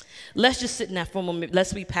 Let's just sit in that for a moment,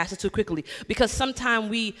 lest we pass it too quickly. Because sometimes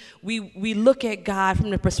we look at God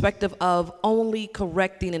from the perspective of only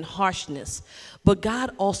correcting and harshness. But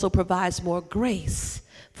God also provides more grace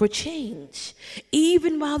for change.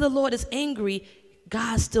 Even while the Lord is angry,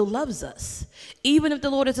 God still loves us. Even if the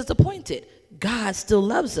Lord is disappointed, God still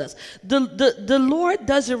loves us. The Lord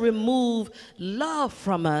doesn't remove love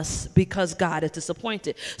from us because God is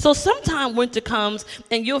disappointed. So sometime winter comes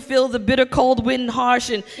and you'll feel the bitter cold wind harsh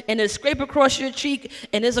and it scrape across your cheek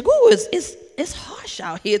and it's like, ooh, it's harsh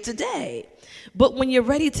out here today. But when you're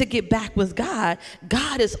ready to get back with God,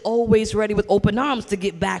 God is always ready with open arms to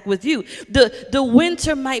get back with you. The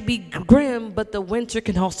winter might be grim, but the winter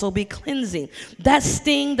can also be cleansing. That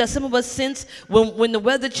sting that some of us sense when the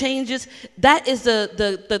weather changes, that is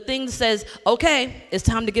the thing that says, okay, it's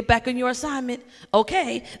time to get back on your assignment.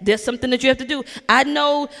 Okay, there's something that you have to do. I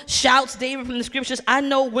know, shouts David from the scriptures, I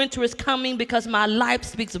know winter is coming because my life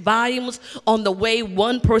speaks volumes on the way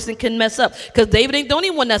one person can mess up. Because David ain't the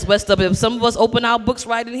only one that's messed up. If some of us open our books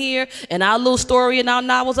right in here and our little story and our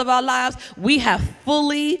novels of our lives, we have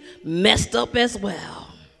fully messed up as well.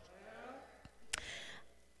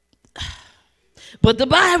 But the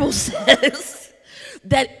Bible says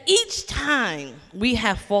that each time we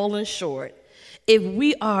have fallen short, if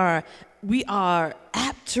we are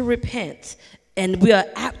apt to repent and we are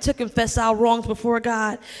apt to confess our wrongs before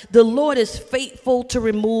God, the Lord is faithful to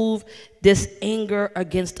remove this anger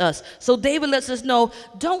against us. So David lets us know,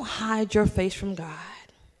 don't hide your face from God,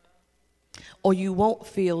 or you won't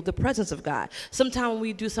feel the presence of God. Sometimes when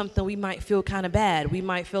we do something, we might feel kind of bad. We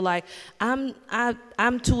might feel like,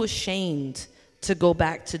 I'm too ashamed to go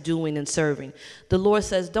back to doing and serving. The Lord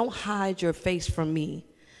says, don't hide your face from me.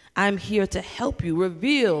 I'm here to help you,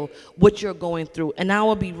 reveal what you're going through, and I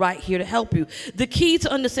will be right here to help you. The key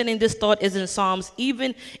to understanding this thought is in Psalms.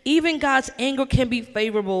 Even God's anger can be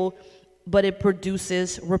favorable, but it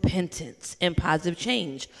produces repentance and positive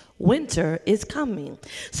change. Winter is coming.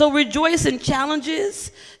 So rejoice in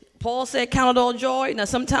challenges. Paul said, count it all joy. Now,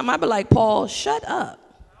 sometimes I be like, Paul, shut up.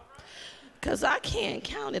 Because I can't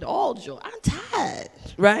count it all joy. I'm tired,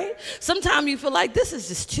 right? Sometimes you feel like this is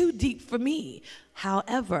just too deep for me.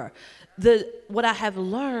 However, what I have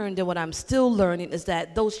learned and what I'm still learning is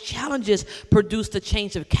that those challenges produced a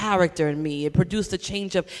change of character in me. It produced a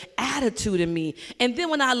change of attitude in me. And then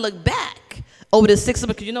when I look back over the 6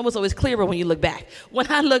 months, because you know what's always clearer when you look back. When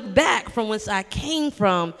I look back from whence I came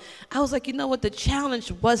from, I was like, you know what, the challenge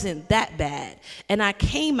wasn't that bad. And I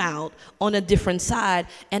came out on a different side,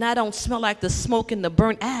 and I don't smell like the smoke and the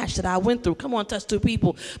burnt ash that I went through. Come on, touch 2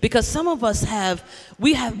 people. Because some of us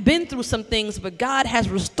we have been through some things, but God has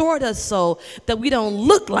restored us so that we don't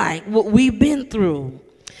look like what we've been through.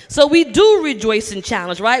 So we do rejoice in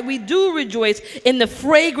challenge, right? We do rejoice in the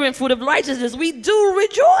fragrant fruit of righteousness. We do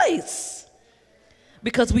rejoice.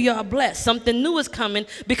 Because we are blessed. Something new is coming,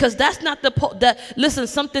 because that's not listen,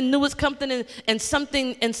 something new is coming, and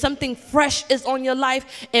something fresh is on your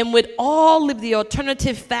life. And with all of the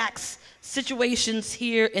alternative facts, situations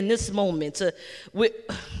here in this moment,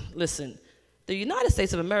 listen, the United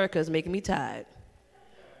States of America is making me tired.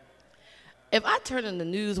 If I turn on the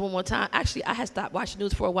news one more time, actually I had stopped watching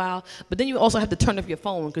news for a while, but then you also have to turn off your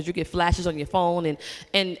phone because you get flashes on your phone,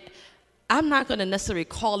 and I'm not going to necessarily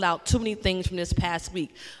call out too many things from this past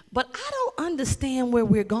week, but I don't understand where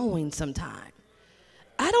we're going sometimes.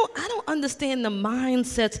 I don't understand the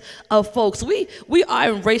mindsets of folks. We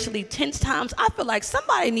are in racially tense times. I feel like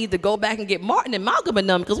somebody needs to go back and get Martin and Malcolm and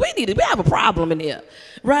them, because we have a problem in here,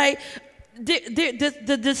 right?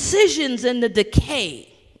 The decisions and the decay.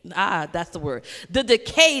 That's the word. The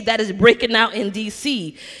decay that is breaking out in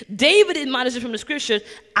D.C. David admonishes from the scriptures,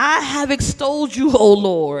 I have extolled you, O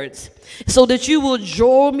Lord, so that you will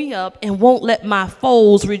draw me up and won't let my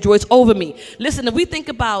foes rejoice over me. Listen, if we think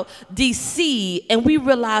about D.C. and we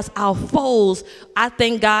realize our foes, I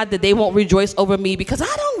thank God that they won't rejoice over me, because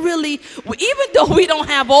I don't really, even though we don't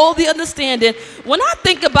have all the understanding, when I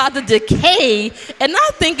think about the decay and I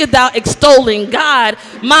think about extolling God,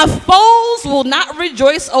 my foes will not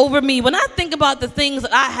rejoice over me. When I think about the things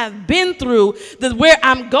that I have been through, where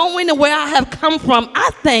I'm going and where I have come from, I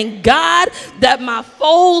thank God that my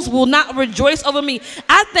foes will not rejoice over me.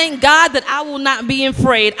 I thank God that I will not be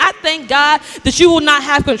afraid. I thank God that you will not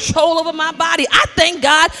have control over my body. I thank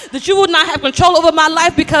God that you will not have control over my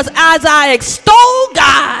life, because as I extol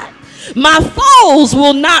God, my foes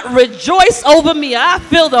will not rejoice over me. I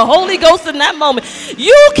feel the Holy Ghost in that moment.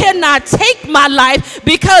 You cannot take my life,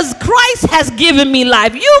 because Christ has given me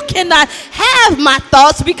life. You cannot have my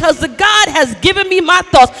thoughts, because the God has given me my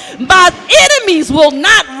thoughts. My enemies will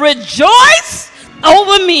not rejoice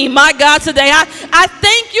over me. My God, today I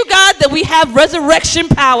thank you, God, that we have resurrection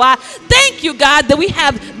power. I thank you, God, that we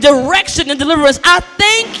have direction and deliverance. I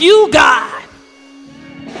thank you, God,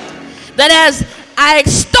 that as I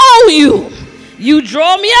extol you, you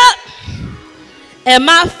draw me up, and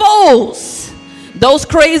my foes, those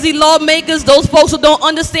crazy lawmakers, those folks who don't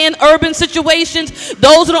understand urban situations,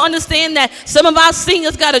 those who don't understand that some of our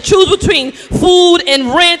seniors got to choose between food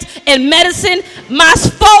and rent and medicine, my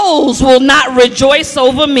foes will not rejoice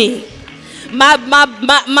over me.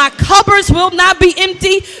 My cupboards will not be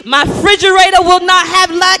empty. My refrigerator will not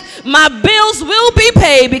have lack. My bills will be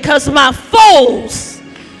paid because my foes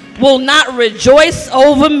will not rejoice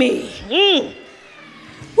over me. Woo!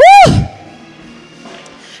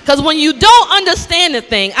 Because when you don't understand a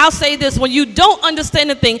thing, I'll say this, when you don't understand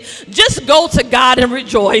a thing, just go to God and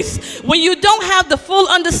rejoice. When you don't have the full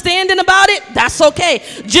understanding about it, that's okay.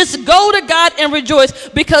 Just go to God and rejoice,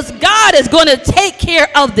 because God is going to take care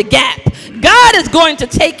of the gap. God is going to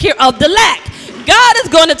take care of the lack. God is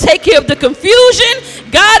going to take care of the confusion.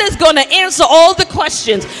 God is going to answer all the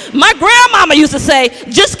questions. My grandmama used to say,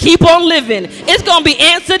 just keep on living. It's going to be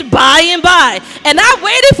answered by and by. And I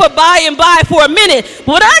waited for by and by for a minute.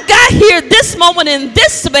 When I got here this moment in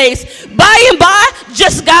this space, by and by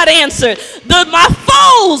just got answered. My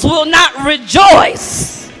foes will not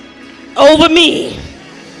rejoice over me.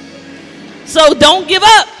 So don't give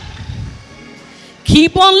up.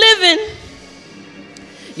 Keep on living.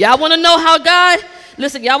 Y'all want to know how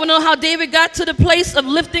y'all want to know how David got to the place of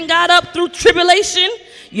lifting God up through tribulation?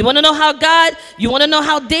 You want to know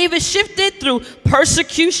how David shifted through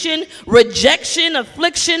persecution, rejection,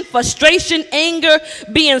 affliction, frustration, anger,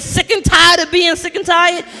 being sick and tired of being sick and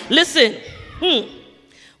tired? Listen,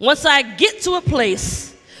 once I get to a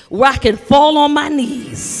place where I can fall on my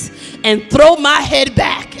knees and throw my head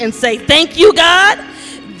back and say, thank you, God,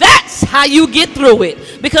 that's how you get through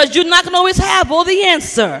it, because you're not going to always have all the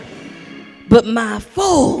answer. But my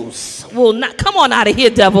foes will not, come on out of here,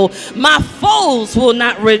 devil. My foes will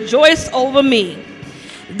not rejoice over me.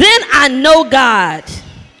 Then I know God.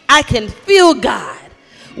 I can feel God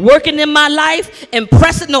working in my life and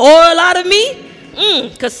pressing the oil out of me.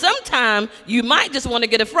 Because sometimes you might just want to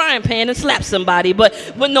get a frying pan and slap somebody. But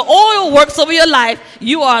when the oil works over your life,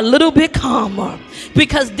 you are a little bit calmer.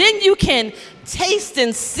 Because then you can taste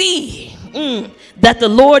and see that the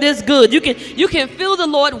Lord is good. You can feel the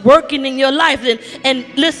Lord working in your life. And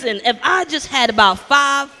listen, if I just had about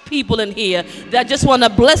 5 people in here that just want to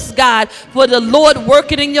bless God for the Lord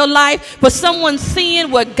working in your life, for someone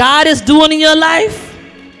seeing what God is doing in your life.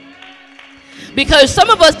 Because some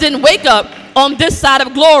of us didn't wake up on this side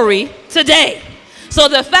of glory today. So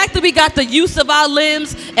the fact that we got the use of our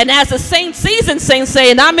limbs, and as the saints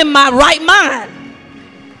say, and I'm in my right mind.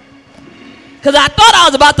 Because I thought I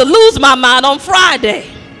was about to lose my mind on Friday.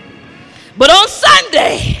 But on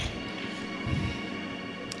Sunday,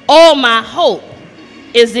 all my hope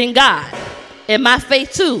is in God, and my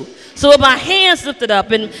faith too. So with my hands lifted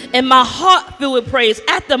up and my heart filled with praise,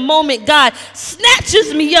 at the moment God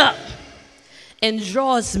snatches me up and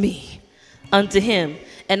draws me unto him.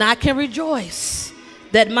 And I can rejoice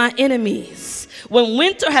that my enemies, when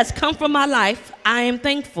winter has come from my life, I am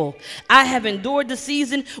thankful. I have endured the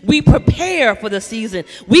season. We prepare for the season.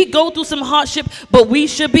 We go through some hardship, but we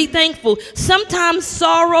should be thankful. Sometimes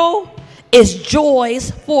sorrow is joy's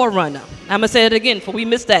forerunner. I'm going to say it again before we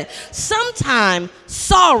miss that. Sometimes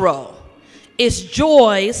sorrow is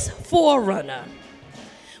joy's forerunner.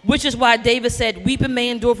 Which is why David said, weeping may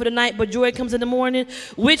endure for the night, but joy comes in the morning.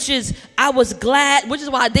 Which is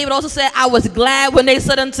why David also said, I was glad when they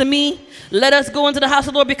said unto me, let us go into the house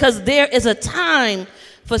of the Lord, because there is a time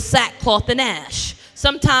for sackcloth and ash.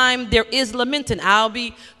 Sometime there is lamenting. I'll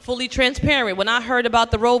be fully transparent. When I heard about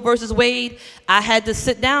the Roe versus Wade, I had to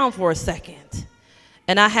sit down for a second.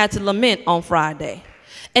 And I had to lament on Friday.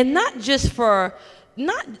 And not just for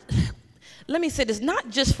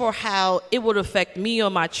how it would affect me or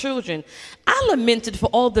my children. I lamented for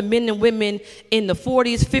all the men and women in the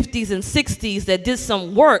 40s, 50s, and 60s that did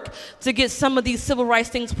some work to get some of these civil rights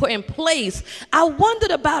things put in place. I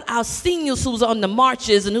wondered about our seniors who was on the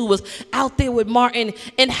marches and who was out there with Martin,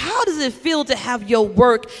 and how does it feel to have your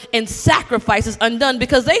work and sacrifices undone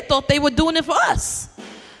because they thought they were doing it for us.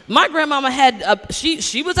 My grandmama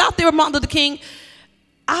she was out there with Martin Luther King.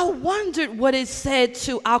 I wondered what it said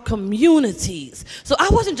to our communities. So I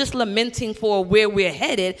wasn't just lamenting for where we're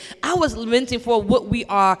headed. I was lamenting for what we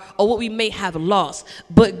are or what we may have lost.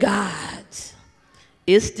 But God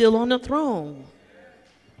is still on the throne.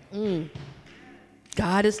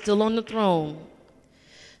 God is still on the throne.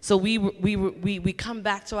 So we come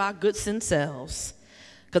back to our good sense selves.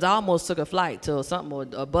 Because I almost took a flight to something or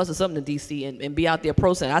a bus or something to D.C. and be out there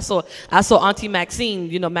processing. I saw Auntie Maxine,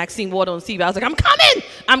 Maxine Ward on TV. I was like, I'm coming,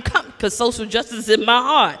 because social justice is in my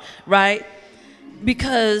heart, right?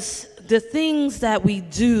 Because the things that we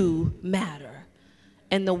do matter,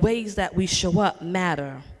 and the ways that we show up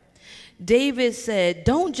matter. David said,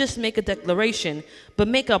 don't just make a declaration, but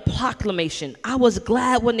make a proclamation. I was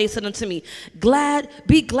glad when they said unto me,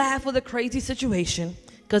 be glad for the crazy situation,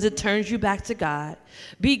 because it turns you back to God.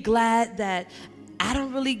 Be glad that I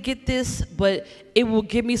don't really get this, but it will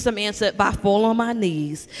give me some answer if I fall on my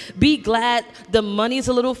knees. Be glad the money's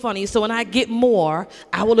a little funny, so when I get more,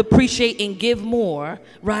 I will appreciate and give more,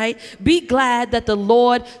 right? Be glad that the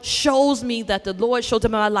Lord shows me, that the Lord shows up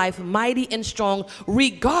in my life mighty and strong,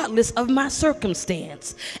 regardless of my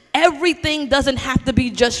circumstance. Everything doesn't have to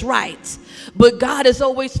be just right, but God is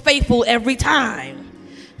always faithful every time.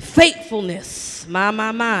 Faithfulness,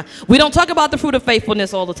 my. We don't talk about the fruit of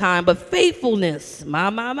faithfulness all the time, but faithfulness,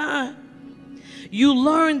 my. You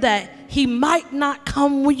learn that he might not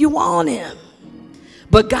come when you want him,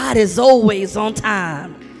 but God is always on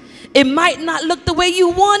time. It might not look the way you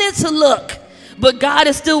want it to look, but God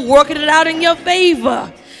is still working it out in your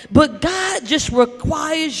favor. But God just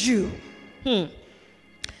requires you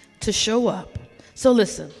to show up. So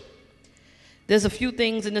listen. There's a few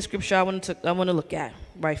things in the scripture I want to look at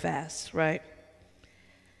right fast, right?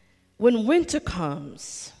 When winter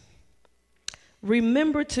comes,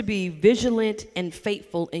 remember to be vigilant and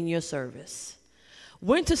faithful in your service.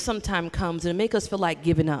 Winter sometimes comes and it makes us feel like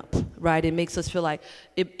giving up, right? It makes us feel like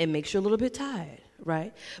it makes you a little bit tired,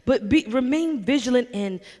 right? But remain vigilant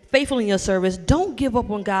and faithful in your service. Don't give up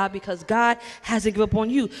on God because God hasn't given up on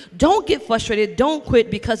you. Don't get frustrated. Don't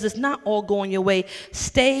quit because it's not all going your way.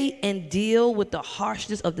 Stay and deal with the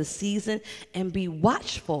harshness of the season and be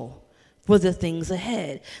watchful for the things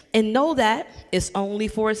ahead. And know that it's only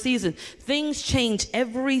for a season. Things change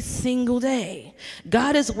every single day.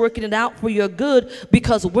 God is working it out for your good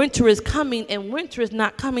because winter is coming, and winter is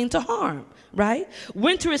not coming to harm. Right?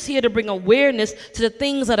 Winter is here to bring awareness to the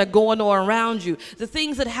things that are going on around you, the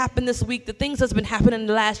things that happened this week, the things that's been happening in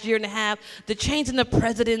the last year and a half, the change in the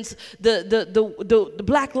presidents, the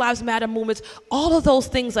Black Lives Matter movements. All of those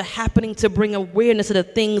things are happening to bring awareness to the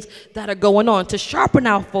things that are going on, to sharpen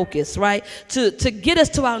our focus, right? To get us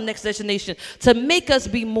to our next destination, to make us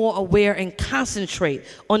be more aware and concentrate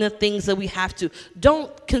on the things that we have to.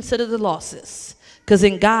 Don't consider the losses, because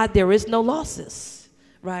in God there is no losses.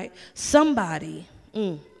 Right? Somebody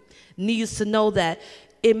needs to know that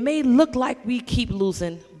it may look like we keep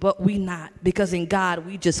losing, but we not, because in God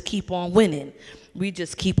we just keep on winning. We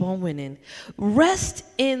just keep on winning. Rest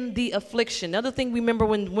in the affliction. Another thing we remember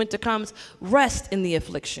when winter comes, rest in the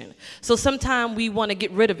affliction. So sometimes we want to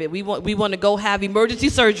get rid of it. We want to go have emergency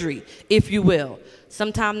surgery, if you will.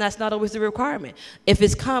 Sometimes that's not always the requirement. If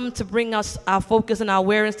it's come to bring us our focus and our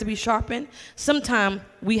awareness to be sharpened, sometimes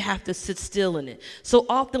we have to sit still in it. So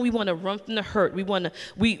often we want to run from the hurt.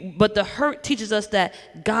 But the hurt teaches us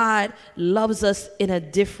that God loves us in a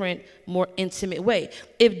different, more intimate way.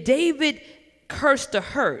 If David cursed the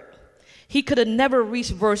hurt, he could have never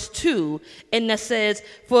reached verse 2, and that says,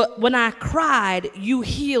 "For when I cried, you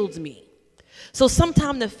healed me." So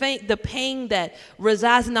sometimes the pain that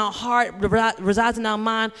resides in our heart, resides in our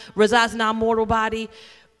mind, resides in our mortal body,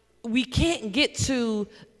 we can't get to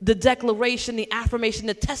the declaration, the affirmation,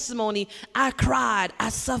 the testimony. I cried,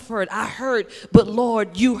 I suffered, I hurt, but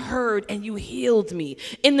Lord, you heard and you healed me.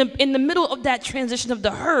 In the middle of that transition of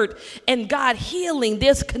the hurt and God healing,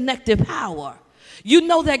 there's connective power. You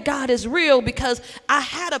know that God is real because I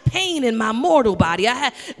had a pain in my mortal body. I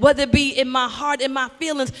had, whether it be in my heart, in my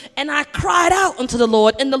feelings, and I cried out unto the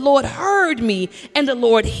Lord, and the Lord heard me, and the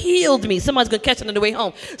Lord healed me. Somebody's going to catch it on the way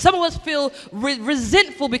home. Some of us feel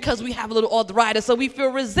resentful because we have a little arthritis, so we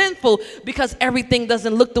feel resentful because everything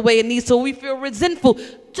doesn't look the way it needs, so we feel resentful.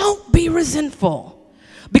 Don't be resentful,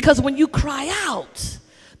 because when you cry out,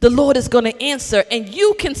 the Lord is going to answer, and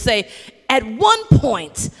you can say, at one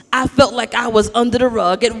point, I felt like I was under the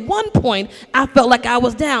rug. At one point, I felt like I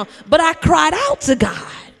was down. But I cried out to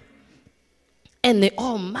God. And the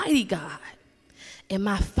Almighty God, in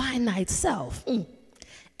my finite self,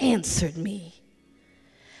 answered me.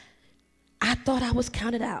 I thought I was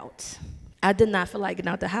counted out. I did not feel like getting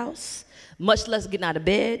out the house, much less getting out of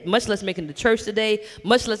bed, much less making it to church today,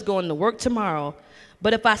 much less going to work tomorrow.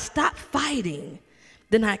 But if I stop fighting,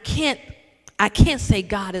 then I can't say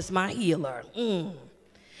God is my healer.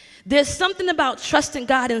 There's something about trusting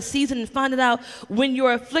God in season and finding out when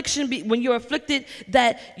you're afflicted,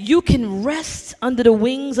 that you can rest under the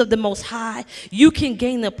wings of the Most High. You can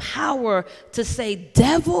gain the power to say,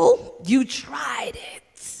 devil, you tried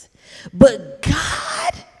it, but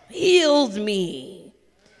God healed me.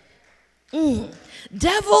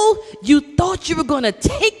 Devil, you thought you were going to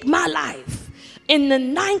take my life in the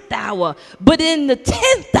 9th hour, but in the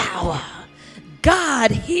 10th hour, God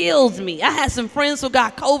healed me. I had some friends who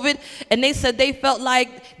got COVID, and they said they felt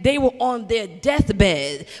like they were on their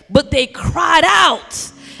deathbed, but they cried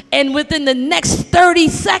out, And within the next 30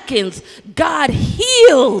 seconds, God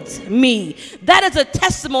healed me. That is a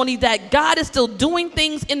testimony that God is still doing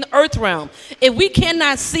things in the earth realm. If we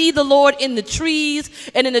cannot see the Lord in the trees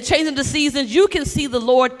and in the change of the seasons, you can see the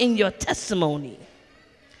Lord in your testimony.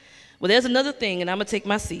 Well, there's another thing, and I'm going to take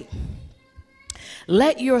my seat.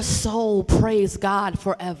 Let your soul praise God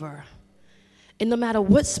forever. And no matter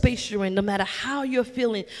what space you're in, no matter how you're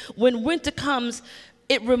feeling, when winter comes,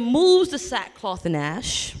 it removes the sackcloth and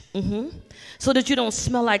ash, so that you don't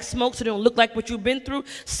smell like smoke, so you don't look like what you've been through.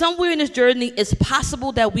 Somewhere in this journey, it's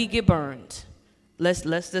possible that we get burned. Let's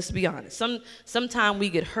just be honest. Sometimes we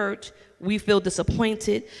get hurt. We feel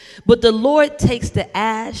disappointed. But the Lord takes the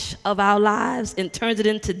ash of our lives and turns it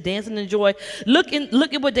into dancing and joy. Look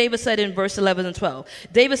at what David said in verse 11 and 12.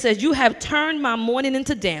 David says, you have turned my mourning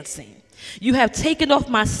into dancing. You have taken off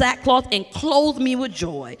my sackcloth and clothed me with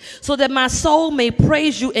joy, so that my soul may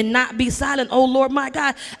praise you and not be silent. Oh Lord, my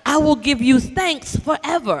God, I will give you thanks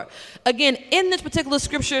forever. Again, in this particular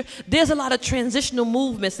scripture, there's a lot of transitional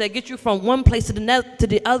movements that get you from one place to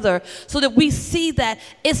the other, so that we see that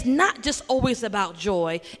it's not just always about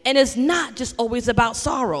joy, and it's not just always about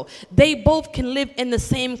sorrow. They both can live in the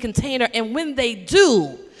same container, and when they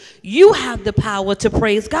do, you have the power to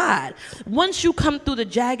praise God. Once you come through the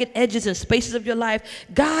jagged edges and spaces of your life,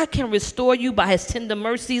 God can restore you by his tender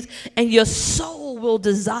mercies, and your soul will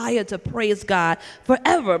desire to praise God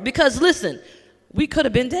forever. Because listen, we could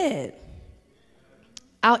have been dead.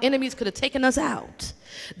 Our enemies could have taken us out.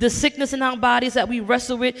 The sickness in our bodies that we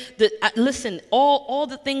wrestle with, listen, all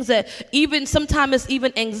the things that even sometimes it's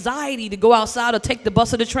even anxiety to go outside or take the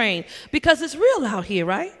bus or the train, because it's real out here,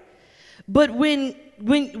 right? But when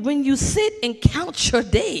you sit and count your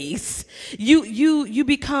days, you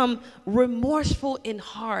become remorseful in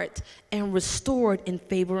heart and restored in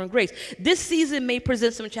favor and grace. This season may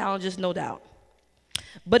present some challenges, no doubt.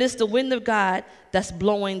 But it's the wind of God that's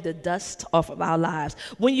blowing the dust off of our lives.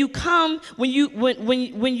 When you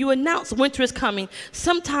announce winter is coming,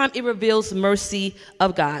 sometimes it reveals mercy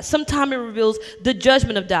of God. Sometimes it reveals the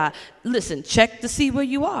judgment of God. Listen, check to see where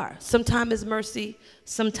you are. Sometimes it's mercy.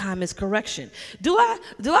 Sometimes it's correction. Do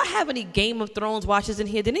I have any Game of Thrones watchers in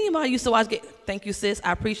here? Did anybody used to watch? Thank you, sis.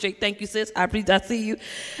 I appreciate. Thank you, sis. I see you.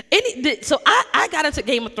 So I got into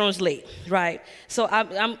Game of Thrones late, right? So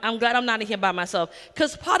I'm glad I'm not in here by myself,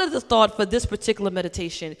 because part of the thought for this particular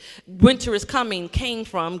meditation, winter is coming, came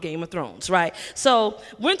from Game of Thrones, right? So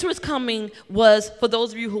winter is coming was, for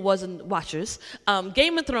those of you who wasn't watchers,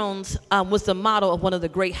 Game of Thrones was the model of one of the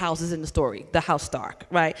great houses in the story, the House Stark,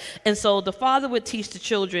 right? And so the father would teach the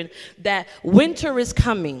children that winter is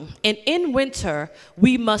coming, and in winter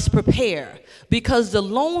we must prepare, because the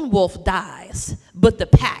lone wolf dies, but the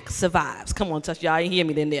pack survives. Come on, touch y'all, ain't hear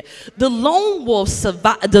me in there. The lone wolf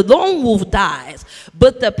dies,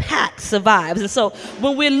 but the pack survives. And so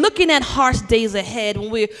when we're looking at harsh days ahead,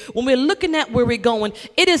 when we're looking at where we're going,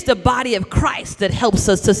 it is the body of Christ that helps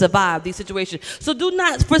us to survive these situations. So do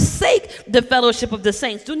not forsake the fellowship of the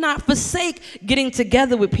saints. Do not forsake getting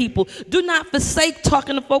together with people. Do not forsake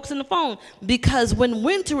talking to folks on the phone, because when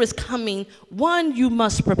winter is coming, one, you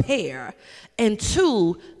must prepare, and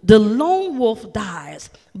two, the lone wolf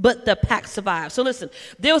dies, but the pack survives. So listen,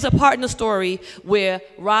 there was a part in the story where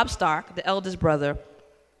Robb Stark, the eldest brother,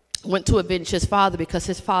 went to avenge his father because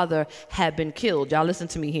his father had been killed. Y'all listen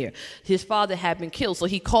to me here. His father had been killed. So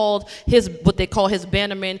he called what they call his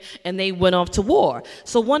bannermen, and they went off to war.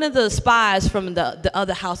 So one of the spies from the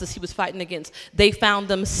other houses he was fighting against, they found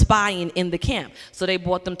them spying in the camp. So they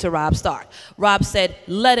brought them to Robb Stark. Robb said,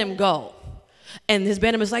 let him go. And his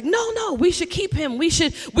bannerman's like, no, we should keep him. We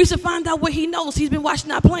should find out what he knows. He's been watching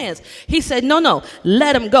our plans. He said, no,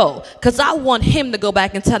 let him go, because I want him to go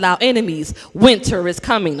back and tell our enemies winter is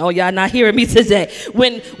coming. Oh, y'all not hearing me today.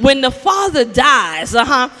 When the father dies,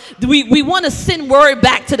 we want to send word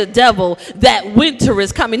back to the devil that winter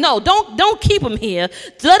is coming. No, don't keep him here.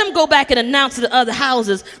 Let him go back and announce to the other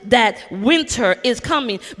houses that winter is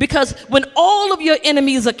coming, because when all of your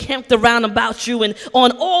enemies are camped around about you and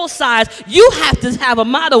on all sides, you have to have a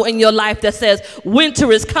motto in your life that says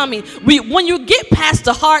winter is coming. When you get past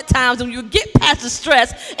the hard times, when you get past the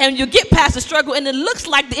stress, and you get past the struggle, and it looks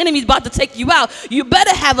like the enemy's about to take you out, you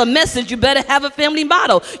better have a message. You better have a family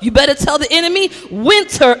motto. You better tell the enemy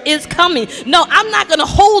winter is coming. No, I'm not going to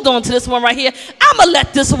hold on to this one right here. I'm going to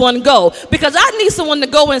let this one go, because I need someone to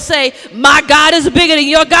go and say, my God is bigger than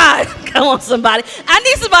your God. Come on, somebody. I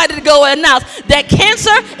need somebody to go and announce that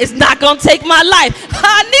cancer is not going to take my life.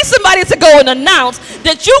 I need somebody to go and announce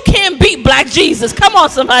that you can't beat black Jesus. Come on,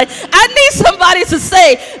 somebody. I need somebody to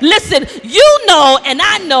say, listen, you know and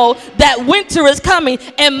I know that winter is coming,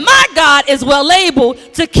 and my God is well able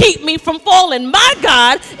to keep me from falling. My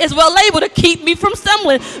God is well able to keep me from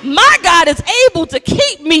stumbling. My God is able to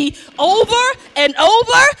keep me over and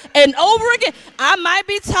over and over again. I might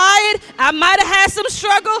be tired. I might have had some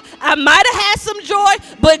struggle. I might have had some joy.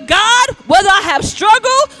 But God, whether I have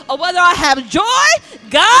struggle or whether I have joy,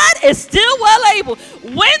 God is still well able.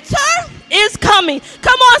 Winter is coming.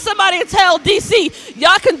 Come on, somebody, and tell DC,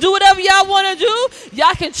 y'all can do whatever y'all want to do.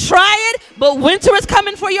 Y'all can try it, but winter is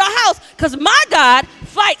coming for your house, because my God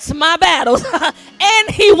fights my battles and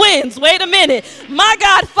he wins. Wait a minute. My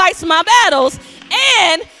God fights my battles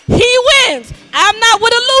and he wins. I'm not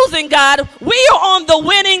with a losing God. We are on the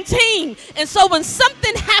winning team. And so when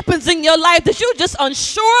something happens in your life that you're just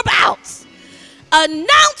unsure about,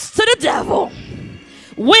 announce to the devil,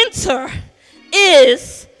 winter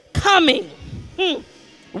is coming.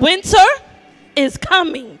 Winter is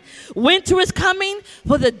coming. Winter is coming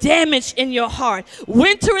for the damage in your heart.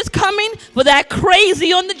 Winter is coming for that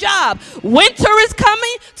crazy on the job. Winter is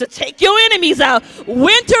coming to take your enemies out.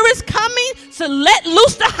 Winter is coming to let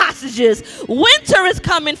loose the hostages. Winter is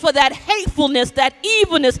coming for that hatefulness, that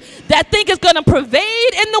evilness, that thing is going to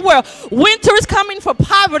pervade in the world. Winter is coming for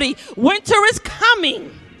poverty. Winter is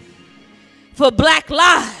coming for black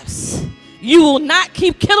lives. You will not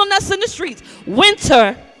keep killing us in the streets.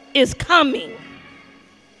 Winter is coming.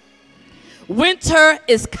 Winter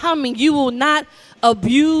is coming. You will not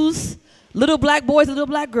abuse little black boys and little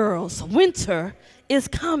black girls. Winter is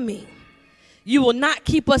coming. You will not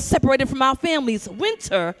keep us separated from our families.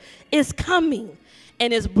 Winter is coming,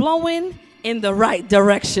 and it's blowing in the right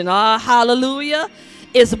direction. Ah, hallelujah.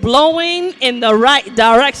 It's blowing in the right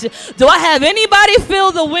direction. Do I have anybody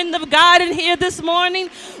feel the wind of God in here this morning?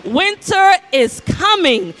 Winter is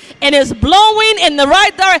coming and it's blowing in the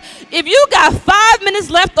right direction. If you got 5 minutes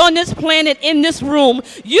left on this planet in this room,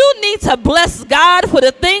 you need to bless God for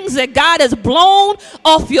the things that God has blown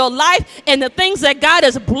off your life and the things that God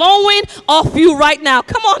is blowing off you right now.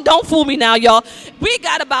 Come on, don't fool me now, y'all. We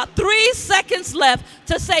got about 3 seconds left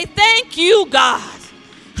to say thank you, God.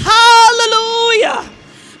 Hallelujah.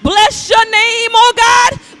 Bless your name, oh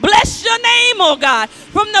God. Bless your name, oh God.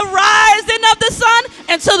 From the rising of the sun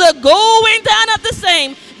and to the going down of the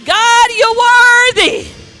same. God, you're worthy.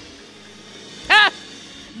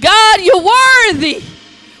 God, you're worthy.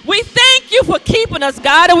 We thank you for keeping us,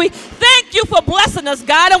 God, and we thank you for blessing us,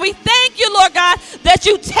 God, and we thank you, Lord God, that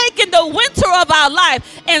you've taken the winter of our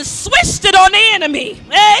life and switched it on the enemy,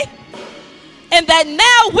 eh? And that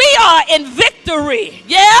now we are in victory,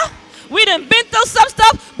 yeah? We done been through some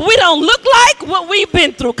stuff, but we don't look like what we've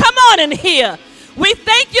been through. Come on in here. We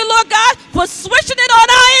thank you, Lord God, for switching it on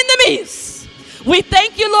our enemies. We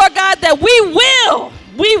thank you, Lord God, that we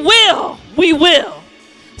will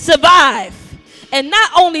survive. And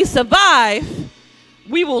not only survive,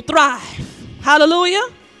 we will thrive. Hallelujah.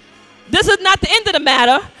 This is not the end of the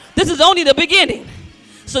matter. This is only the beginning.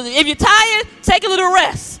 So if you're tired, take a little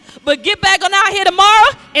rest. But get back on out here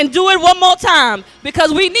tomorrow and do it one more time,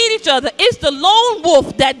 because we need each other. It's the lone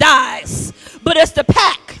wolf that dies, but it's the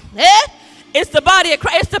pack. It's the body of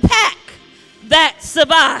Christ. It's the pack that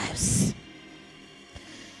survives.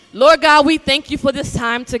 Lord God, we thank you for this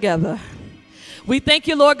time together. We thank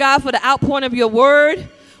you, Lord God, for the outpouring of your word.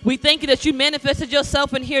 We thank you that you manifested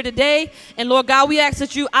yourself in here today. And Lord God, I ask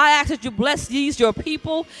that you bless these, your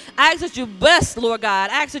people. I ask that you bless, Lord God.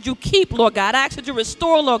 I ask that you keep, Lord God. I ask that you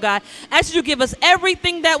restore, Lord God. I ask that you give us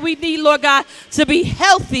everything that we need, Lord God, to be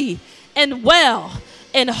healthy and well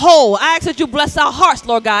and whole. I ask that you bless our hearts,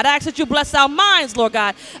 Lord God. I ask that you bless our minds, Lord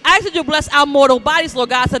God. I ask that you bless our mortal bodies, Lord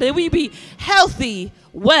God, so that we be healthy,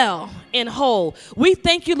 well, and whole. We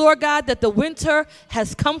thank you, Lord God, that the winter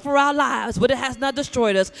has come for our lives, but it has not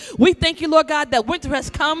destroyed us. We thank you, Lord God, that winter has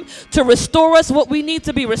come to restore us what we need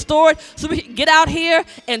to be restored, so we can get out here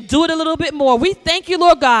and do it a little bit more. We thank you,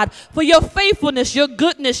 Lord God, for your faithfulness, your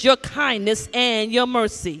goodness, your kindness, and your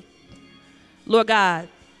mercy. Lord God,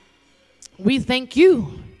 we thank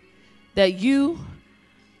you that you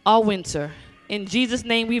are winter. In Jesus'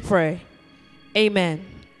 name we pray. Amen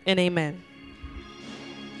and amen.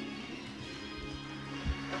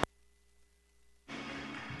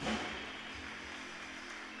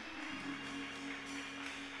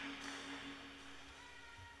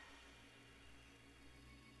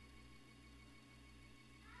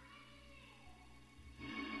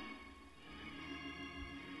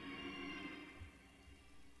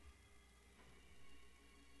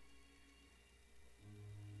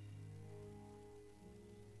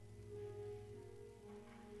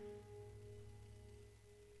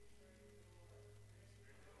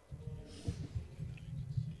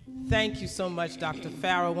 Thank you so much, Dr.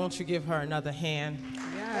 Farrell. Won't you give her another hand?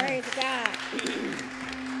 Praise God.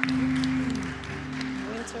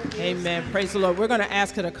 Amen. Praise the Lord. We're going to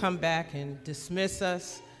ask her to come back and dismiss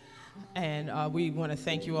us. And we want to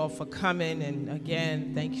thank you all for coming. And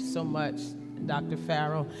again, thank you so much, Dr.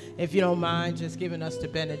 Farrell. If you don't mind just giving us the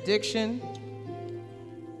benediction.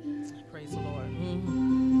 Praise the Lord.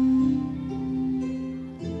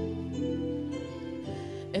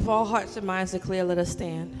 If all hearts and minds are clear, let us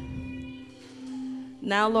stand.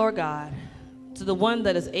 Now, Lord God, to the one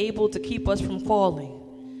that is able to keep us from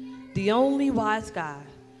falling, the only wise God,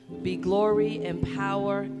 be glory and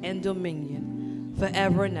power and dominion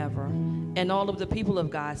forever and ever. And all of the people of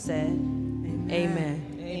God said, Amen.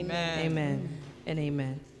 Amen. Amen. Amen. And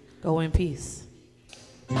amen. Go in peace.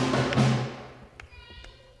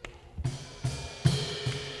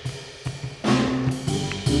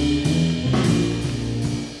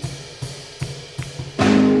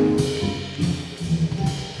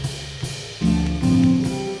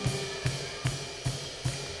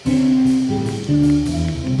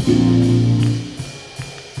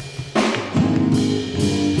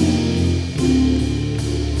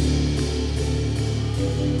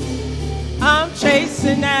 I'm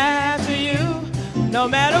chasing after you, no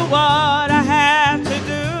matter what I have to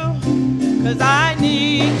do, 'cause I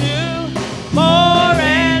need you more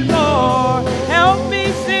and more. Help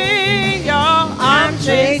me sing, y'all. I'm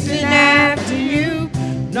chasing after you,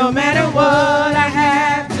 no matter what I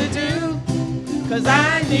have to do, 'cause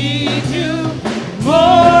I need you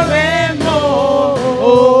more and more.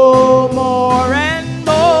 Oh, more and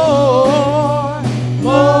more.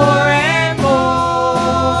 More and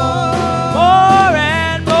more. More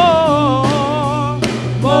and more.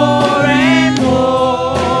 More and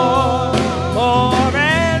more. More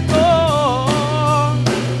and more.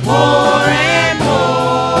 More and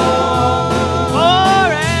more.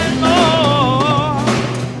 More and more.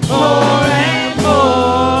 More and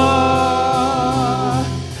more.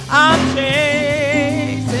 I'm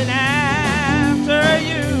chasing after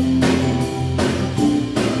you.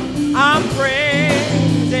 I'm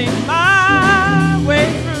praising my way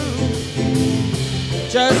through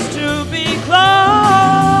just to be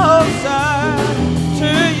closer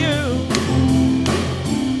to you.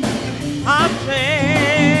 I'm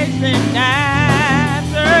chasing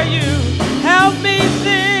after you. Help me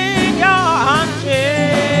sing, y'all. I'm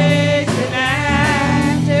chasing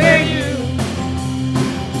after you.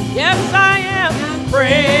 Yes, I am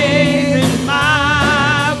praising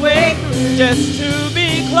my way through just to be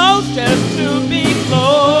close, just to be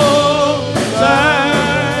closer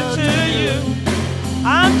to you.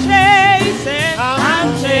 I'm chasing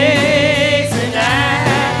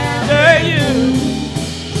after you.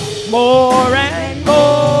 More and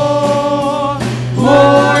more,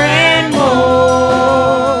 more and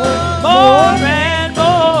more, more and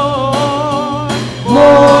more,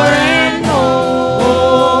 more and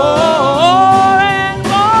more and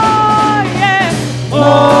more, yes,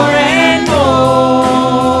 more and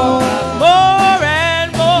more, more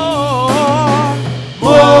and more,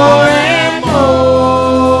 more and more.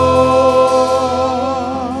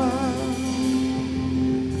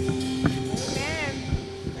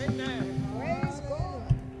 Praise God.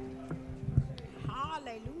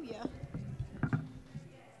 Hallelujah.